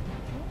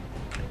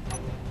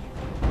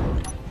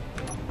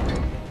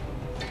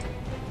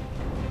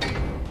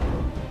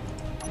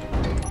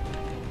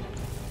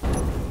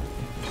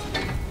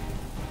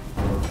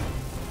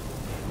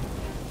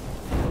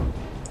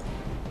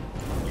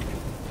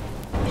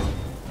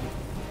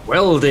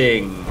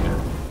 Welding.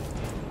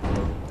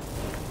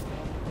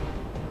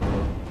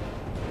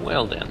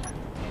 Well then.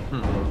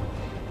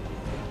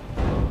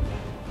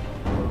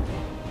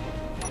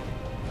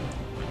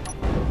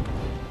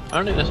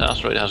 Apparently this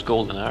asteroid has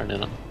gold and iron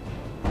in it.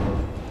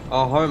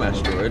 Our home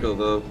asteroid, or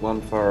the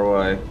one far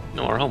away?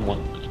 No, our home one.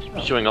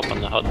 It's showing up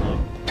on the HUD now.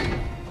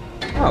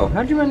 Oh,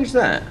 how'd you manage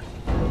that?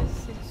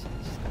 Yes, it's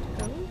got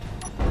gold.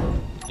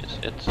 Yes,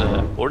 it's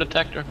a ore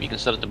detector. You can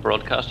set it to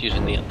broadcast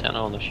using the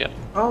antenna on the ship.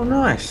 Oh,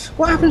 nice.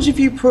 What happens if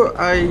you put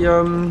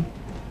a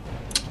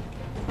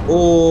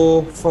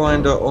ore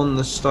finder on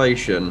the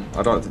station?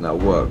 I don't think that'll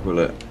work, will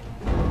it?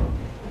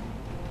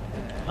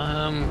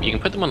 You can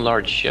put them on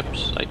large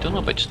ships. I don't know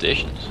about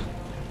stations,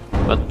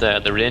 but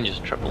the range is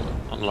triple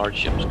on large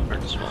ships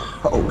compared to small.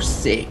 Oh,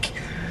 sick.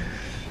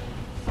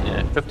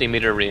 Yeah,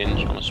 50-meter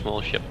range on a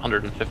small ship,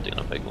 150 on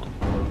a big one.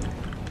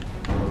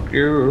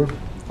 Ew,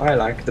 I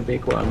like the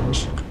big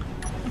ones.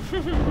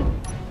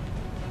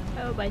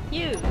 How about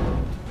you?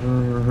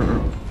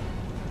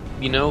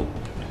 You know,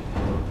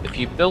 if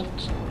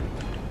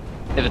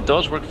it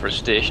does work for a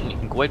station, you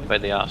can go out by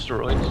the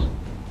asteroids,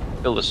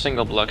 build a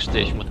single block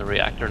station with a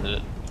reactor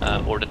and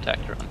an ore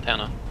detector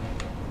antenna,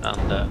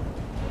 and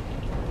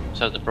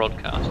set it to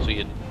broadcast, so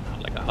you'd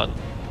have like a HUD,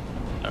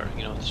 or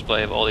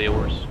display of all the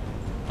ores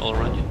all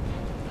around you.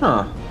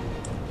 Huh.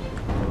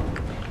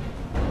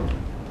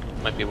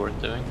 Might be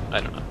worth doing. I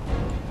don't know.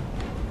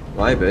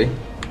 Maybe.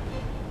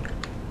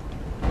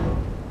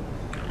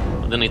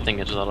 The only thing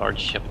is, with a large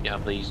ship, you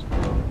have these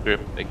great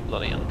big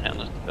bloody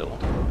antennas to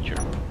build, which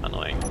are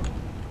annoying.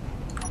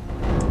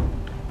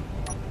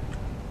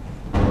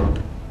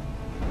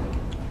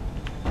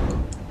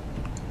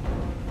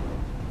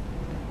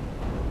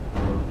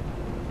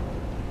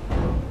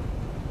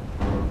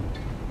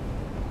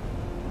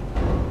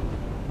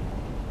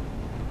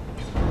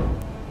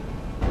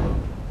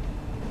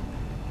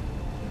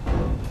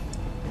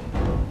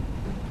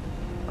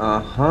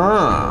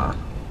 Uh-huh.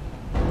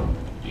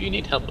 Do you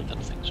need help with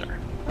anything, sir?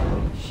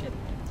 Holy shit.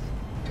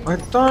 I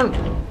don't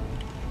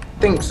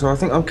think so. I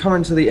think I'm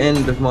coming to the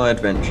end of my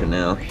adventure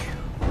now.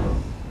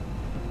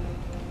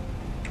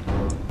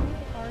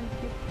 Aren't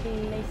you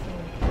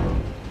placing?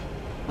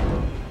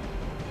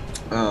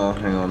 Oh,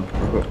 hang on.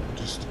 I've got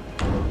just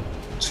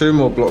 2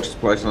 more blocks to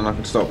place and I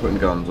can start putting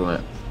guns on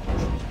it.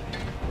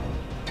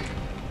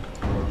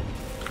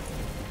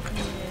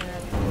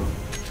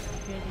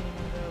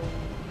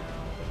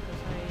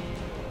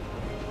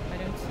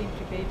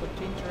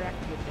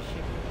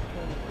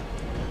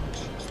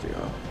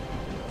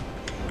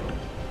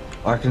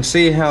 I can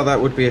see how that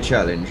would be a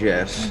challenge,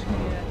 yes.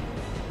 Yeah.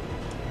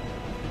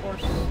 Of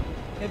course.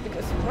 Yeah,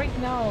 because right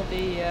now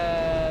the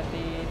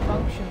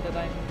function that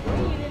I'm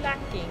really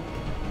lacking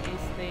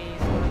is the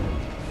sort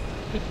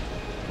of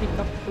pick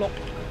up block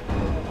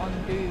or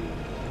undo.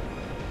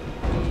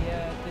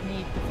 The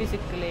need to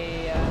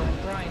physically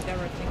grind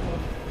everything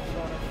off,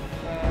 sort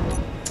of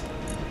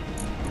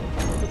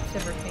puts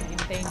everything in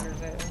danger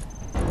zone.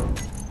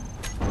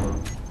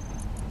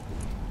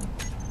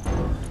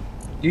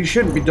 You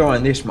shouldn't be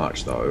dying this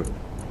much, though.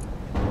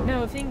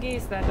 No, the thing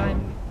is that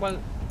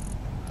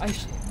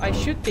I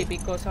should be,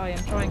 because I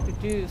am trying to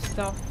do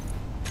stuff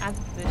at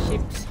the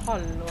ship's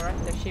hull or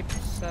at the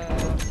ship's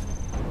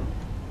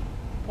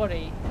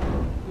body,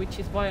 which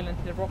is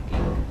violently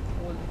rocking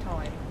all the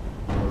time.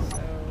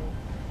 So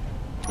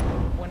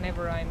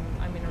whenever I'm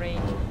in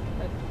range,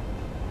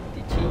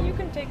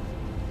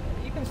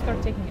 you can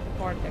start taking it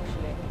apart.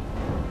 Actually,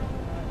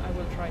 I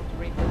will try to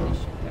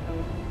reposition the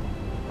whole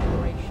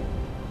operation.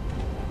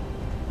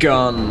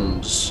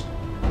 Guns.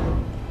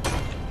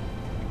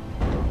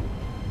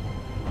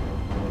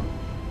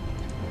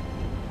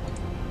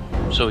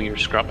 So you're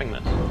scrapping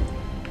this?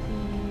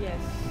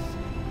 Yes.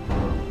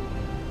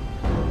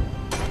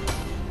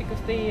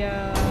 Because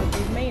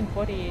the main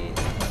body is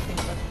nothing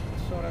but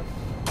sort of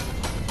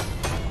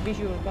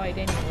visual guide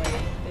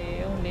anyway.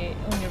 The only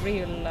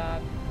real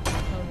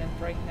component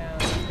right now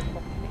is the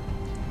cockpit.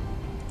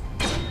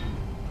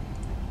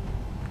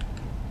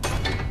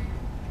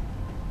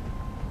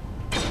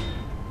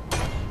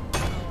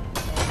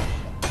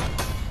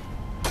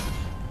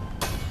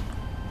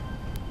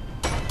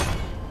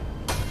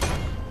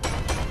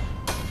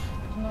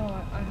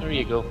 There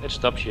you go. It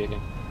stopped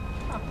shaking.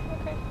 Ah,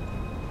 okay.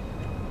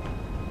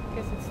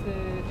 Guess it's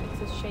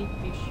a shape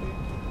issue.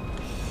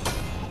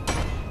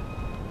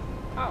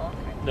 Oh,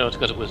 okay. No, it's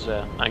because it was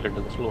anchored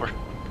to the floor. Yeah.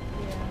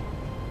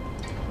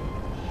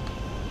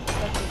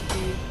 That was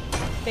the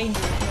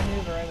dangerous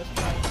maneuver I was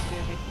trying to do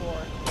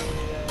before to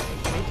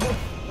get it off.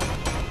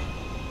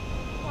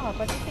 Ah,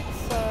 but if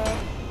it's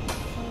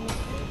only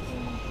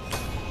 13.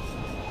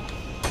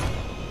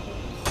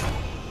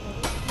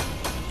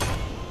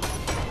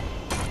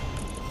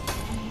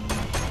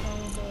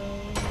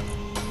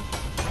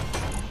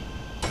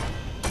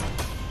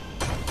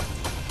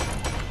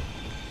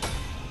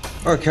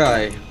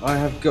 Okay, I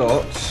have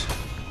got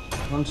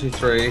 1, 2,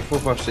 3, 4,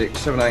 5, 6,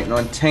 7, 8,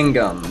 9, 10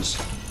 guns.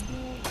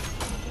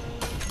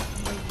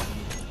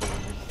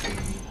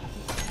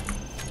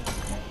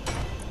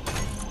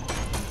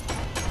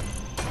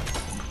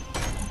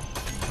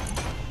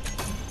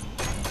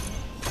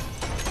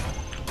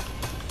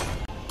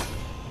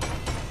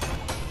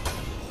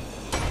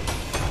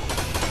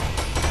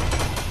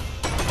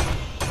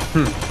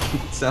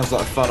 Sounds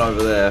like fun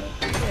over there.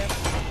 Yeah.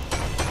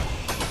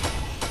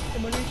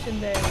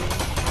 Demolition there.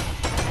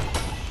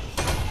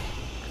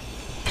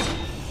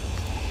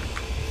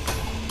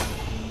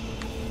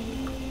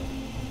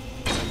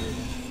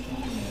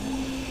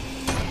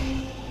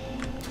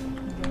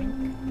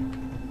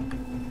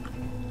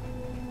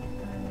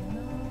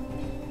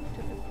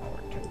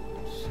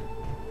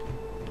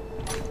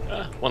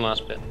 One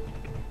last bit.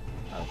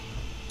 Oh.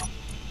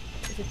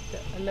 Is it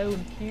a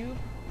lone cube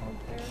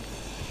out there?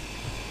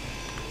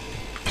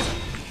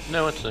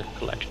 No, it's a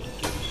collection of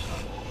cubes.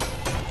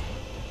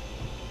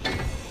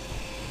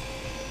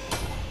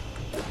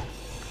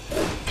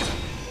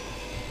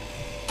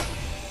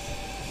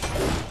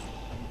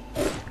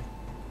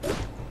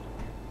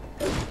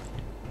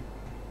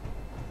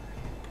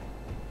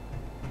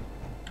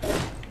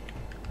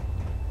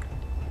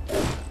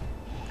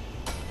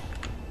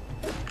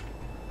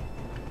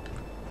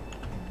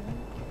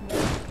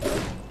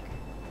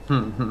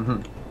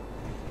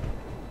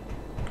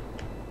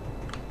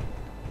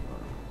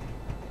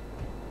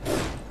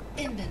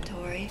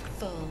 Inventory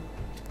full.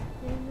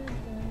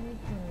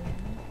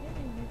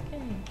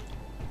 Okay.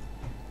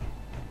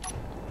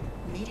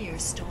 Meteor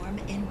storm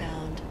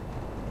inbound.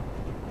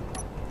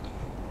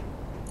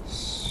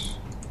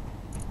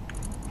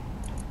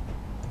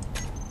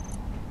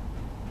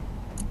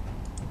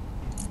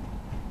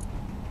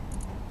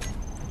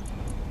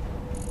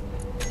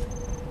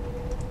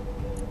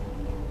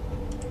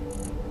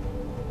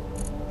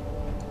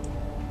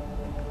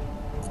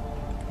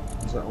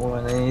 Is that all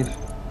I need?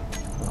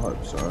 I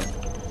hope so.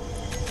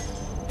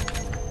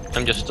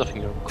 I'm just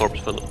stuffing your corpse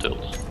full of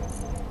tools.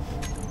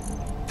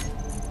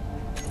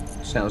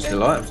 Sounds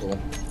delightful.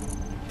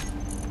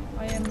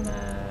 I am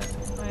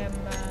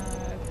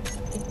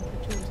picking the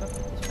tools up at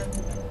this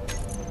moment.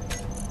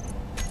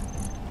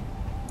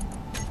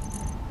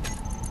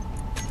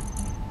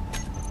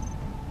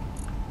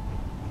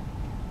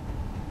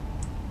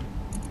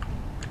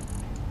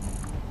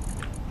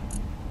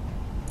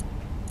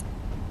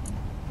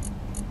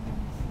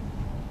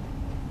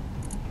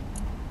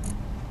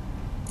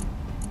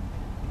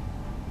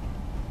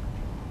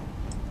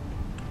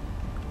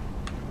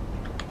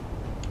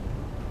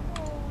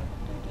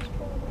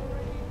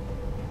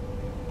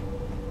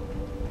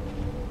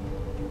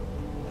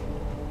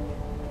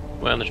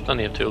 Well, there's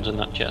plenty of tools in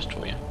that chest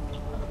for you.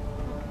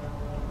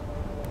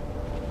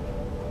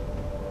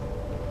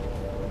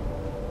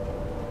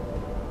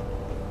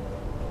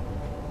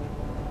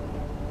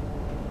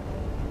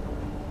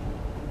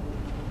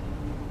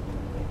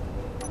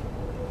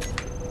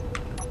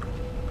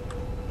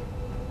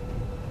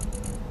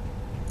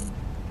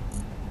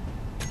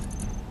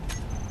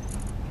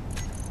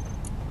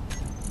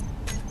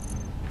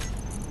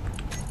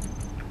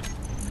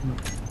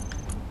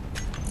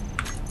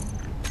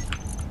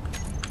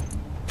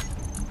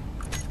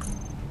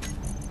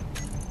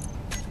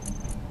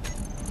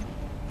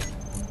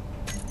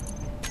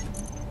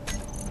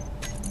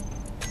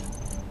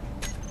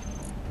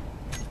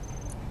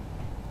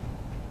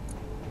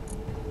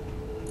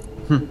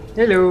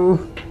 Hello.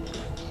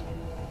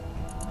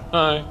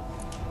 Hi.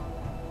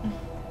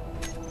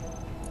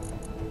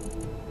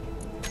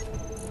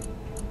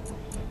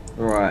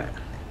 Right.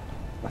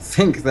 I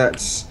think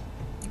that's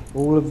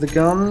all of the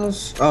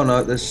guns. Oh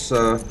no, there's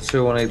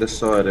 2 on either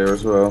side here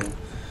as well.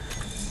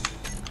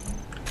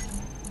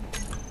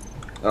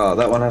 Oh,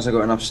 that one hasn't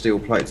got enough steel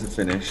plate to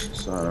finish.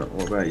 So,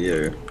 what about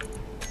you?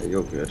 Yeah,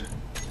 you're good.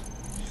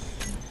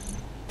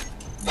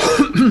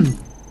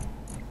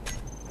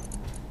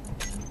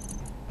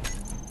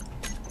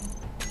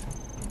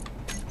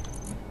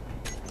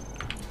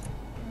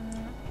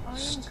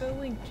 I'm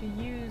going to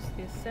use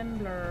the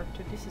assembler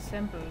to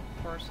disassemble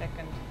for a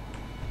second.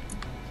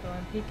 So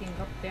I'm picking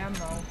up the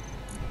ammo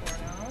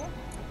for now.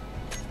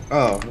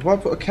 Oh, have I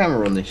put a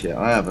camera on this yet?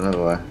 I haven't, have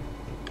I?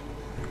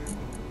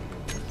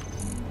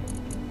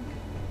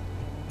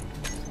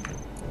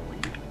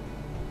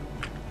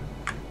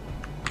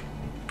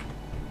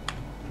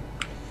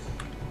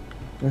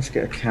 Let's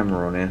get a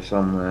camera on here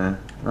somewhere.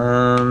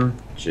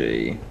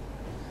 Gee.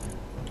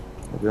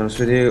 I'll be honest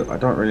with you, I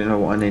don't really know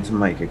what I need to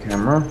make a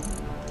camera.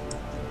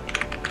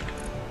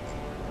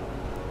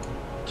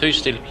 2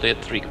 steel plate,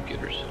 3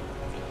 computers.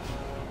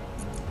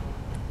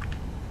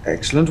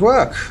 Excellent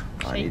work.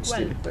 I Shake need well.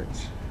 steel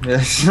plates.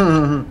 Yes.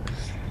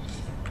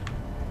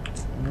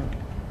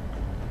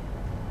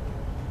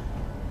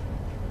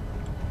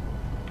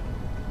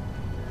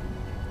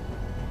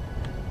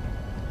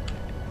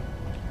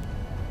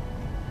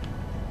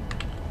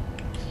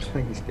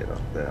 Please get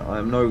up there. I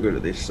am no good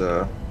at this.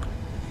 I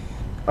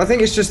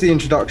think it's just the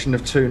introduction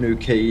of 2 new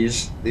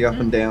keys, the up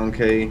and down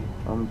key.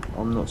 I'm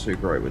not too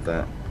great with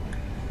that.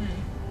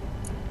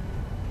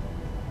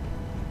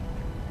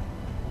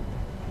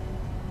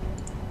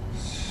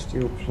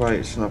 Steel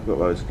plates, and I've got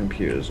loads of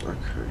computers. Okay,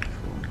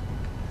 cool.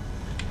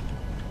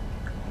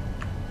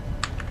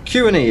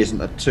 Q and E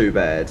isn't too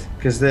bad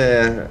because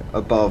they're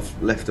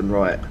above left and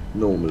right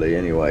normally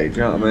anyway. Do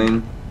you know what I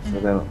mean? So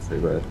they're not too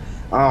bad.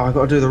 Oh, I've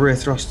got to do the rear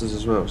thrusters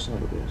as well. Son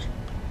of a bitch.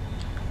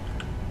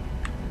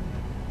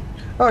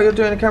 Oh, you're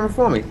doing a camera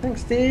for me.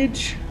 Thanks,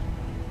 Didge.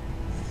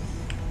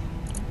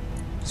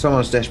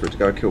 Someone's desperate to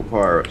go kill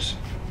pirates.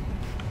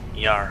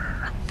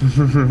 Yar.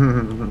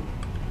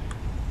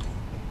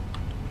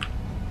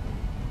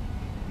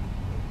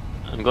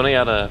 I'm gonna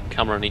add a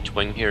camera on each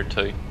wing here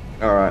too.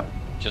 Alright.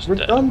 Just back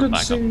up.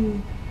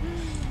 Redundancy.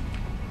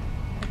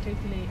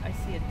 I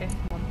see a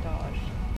death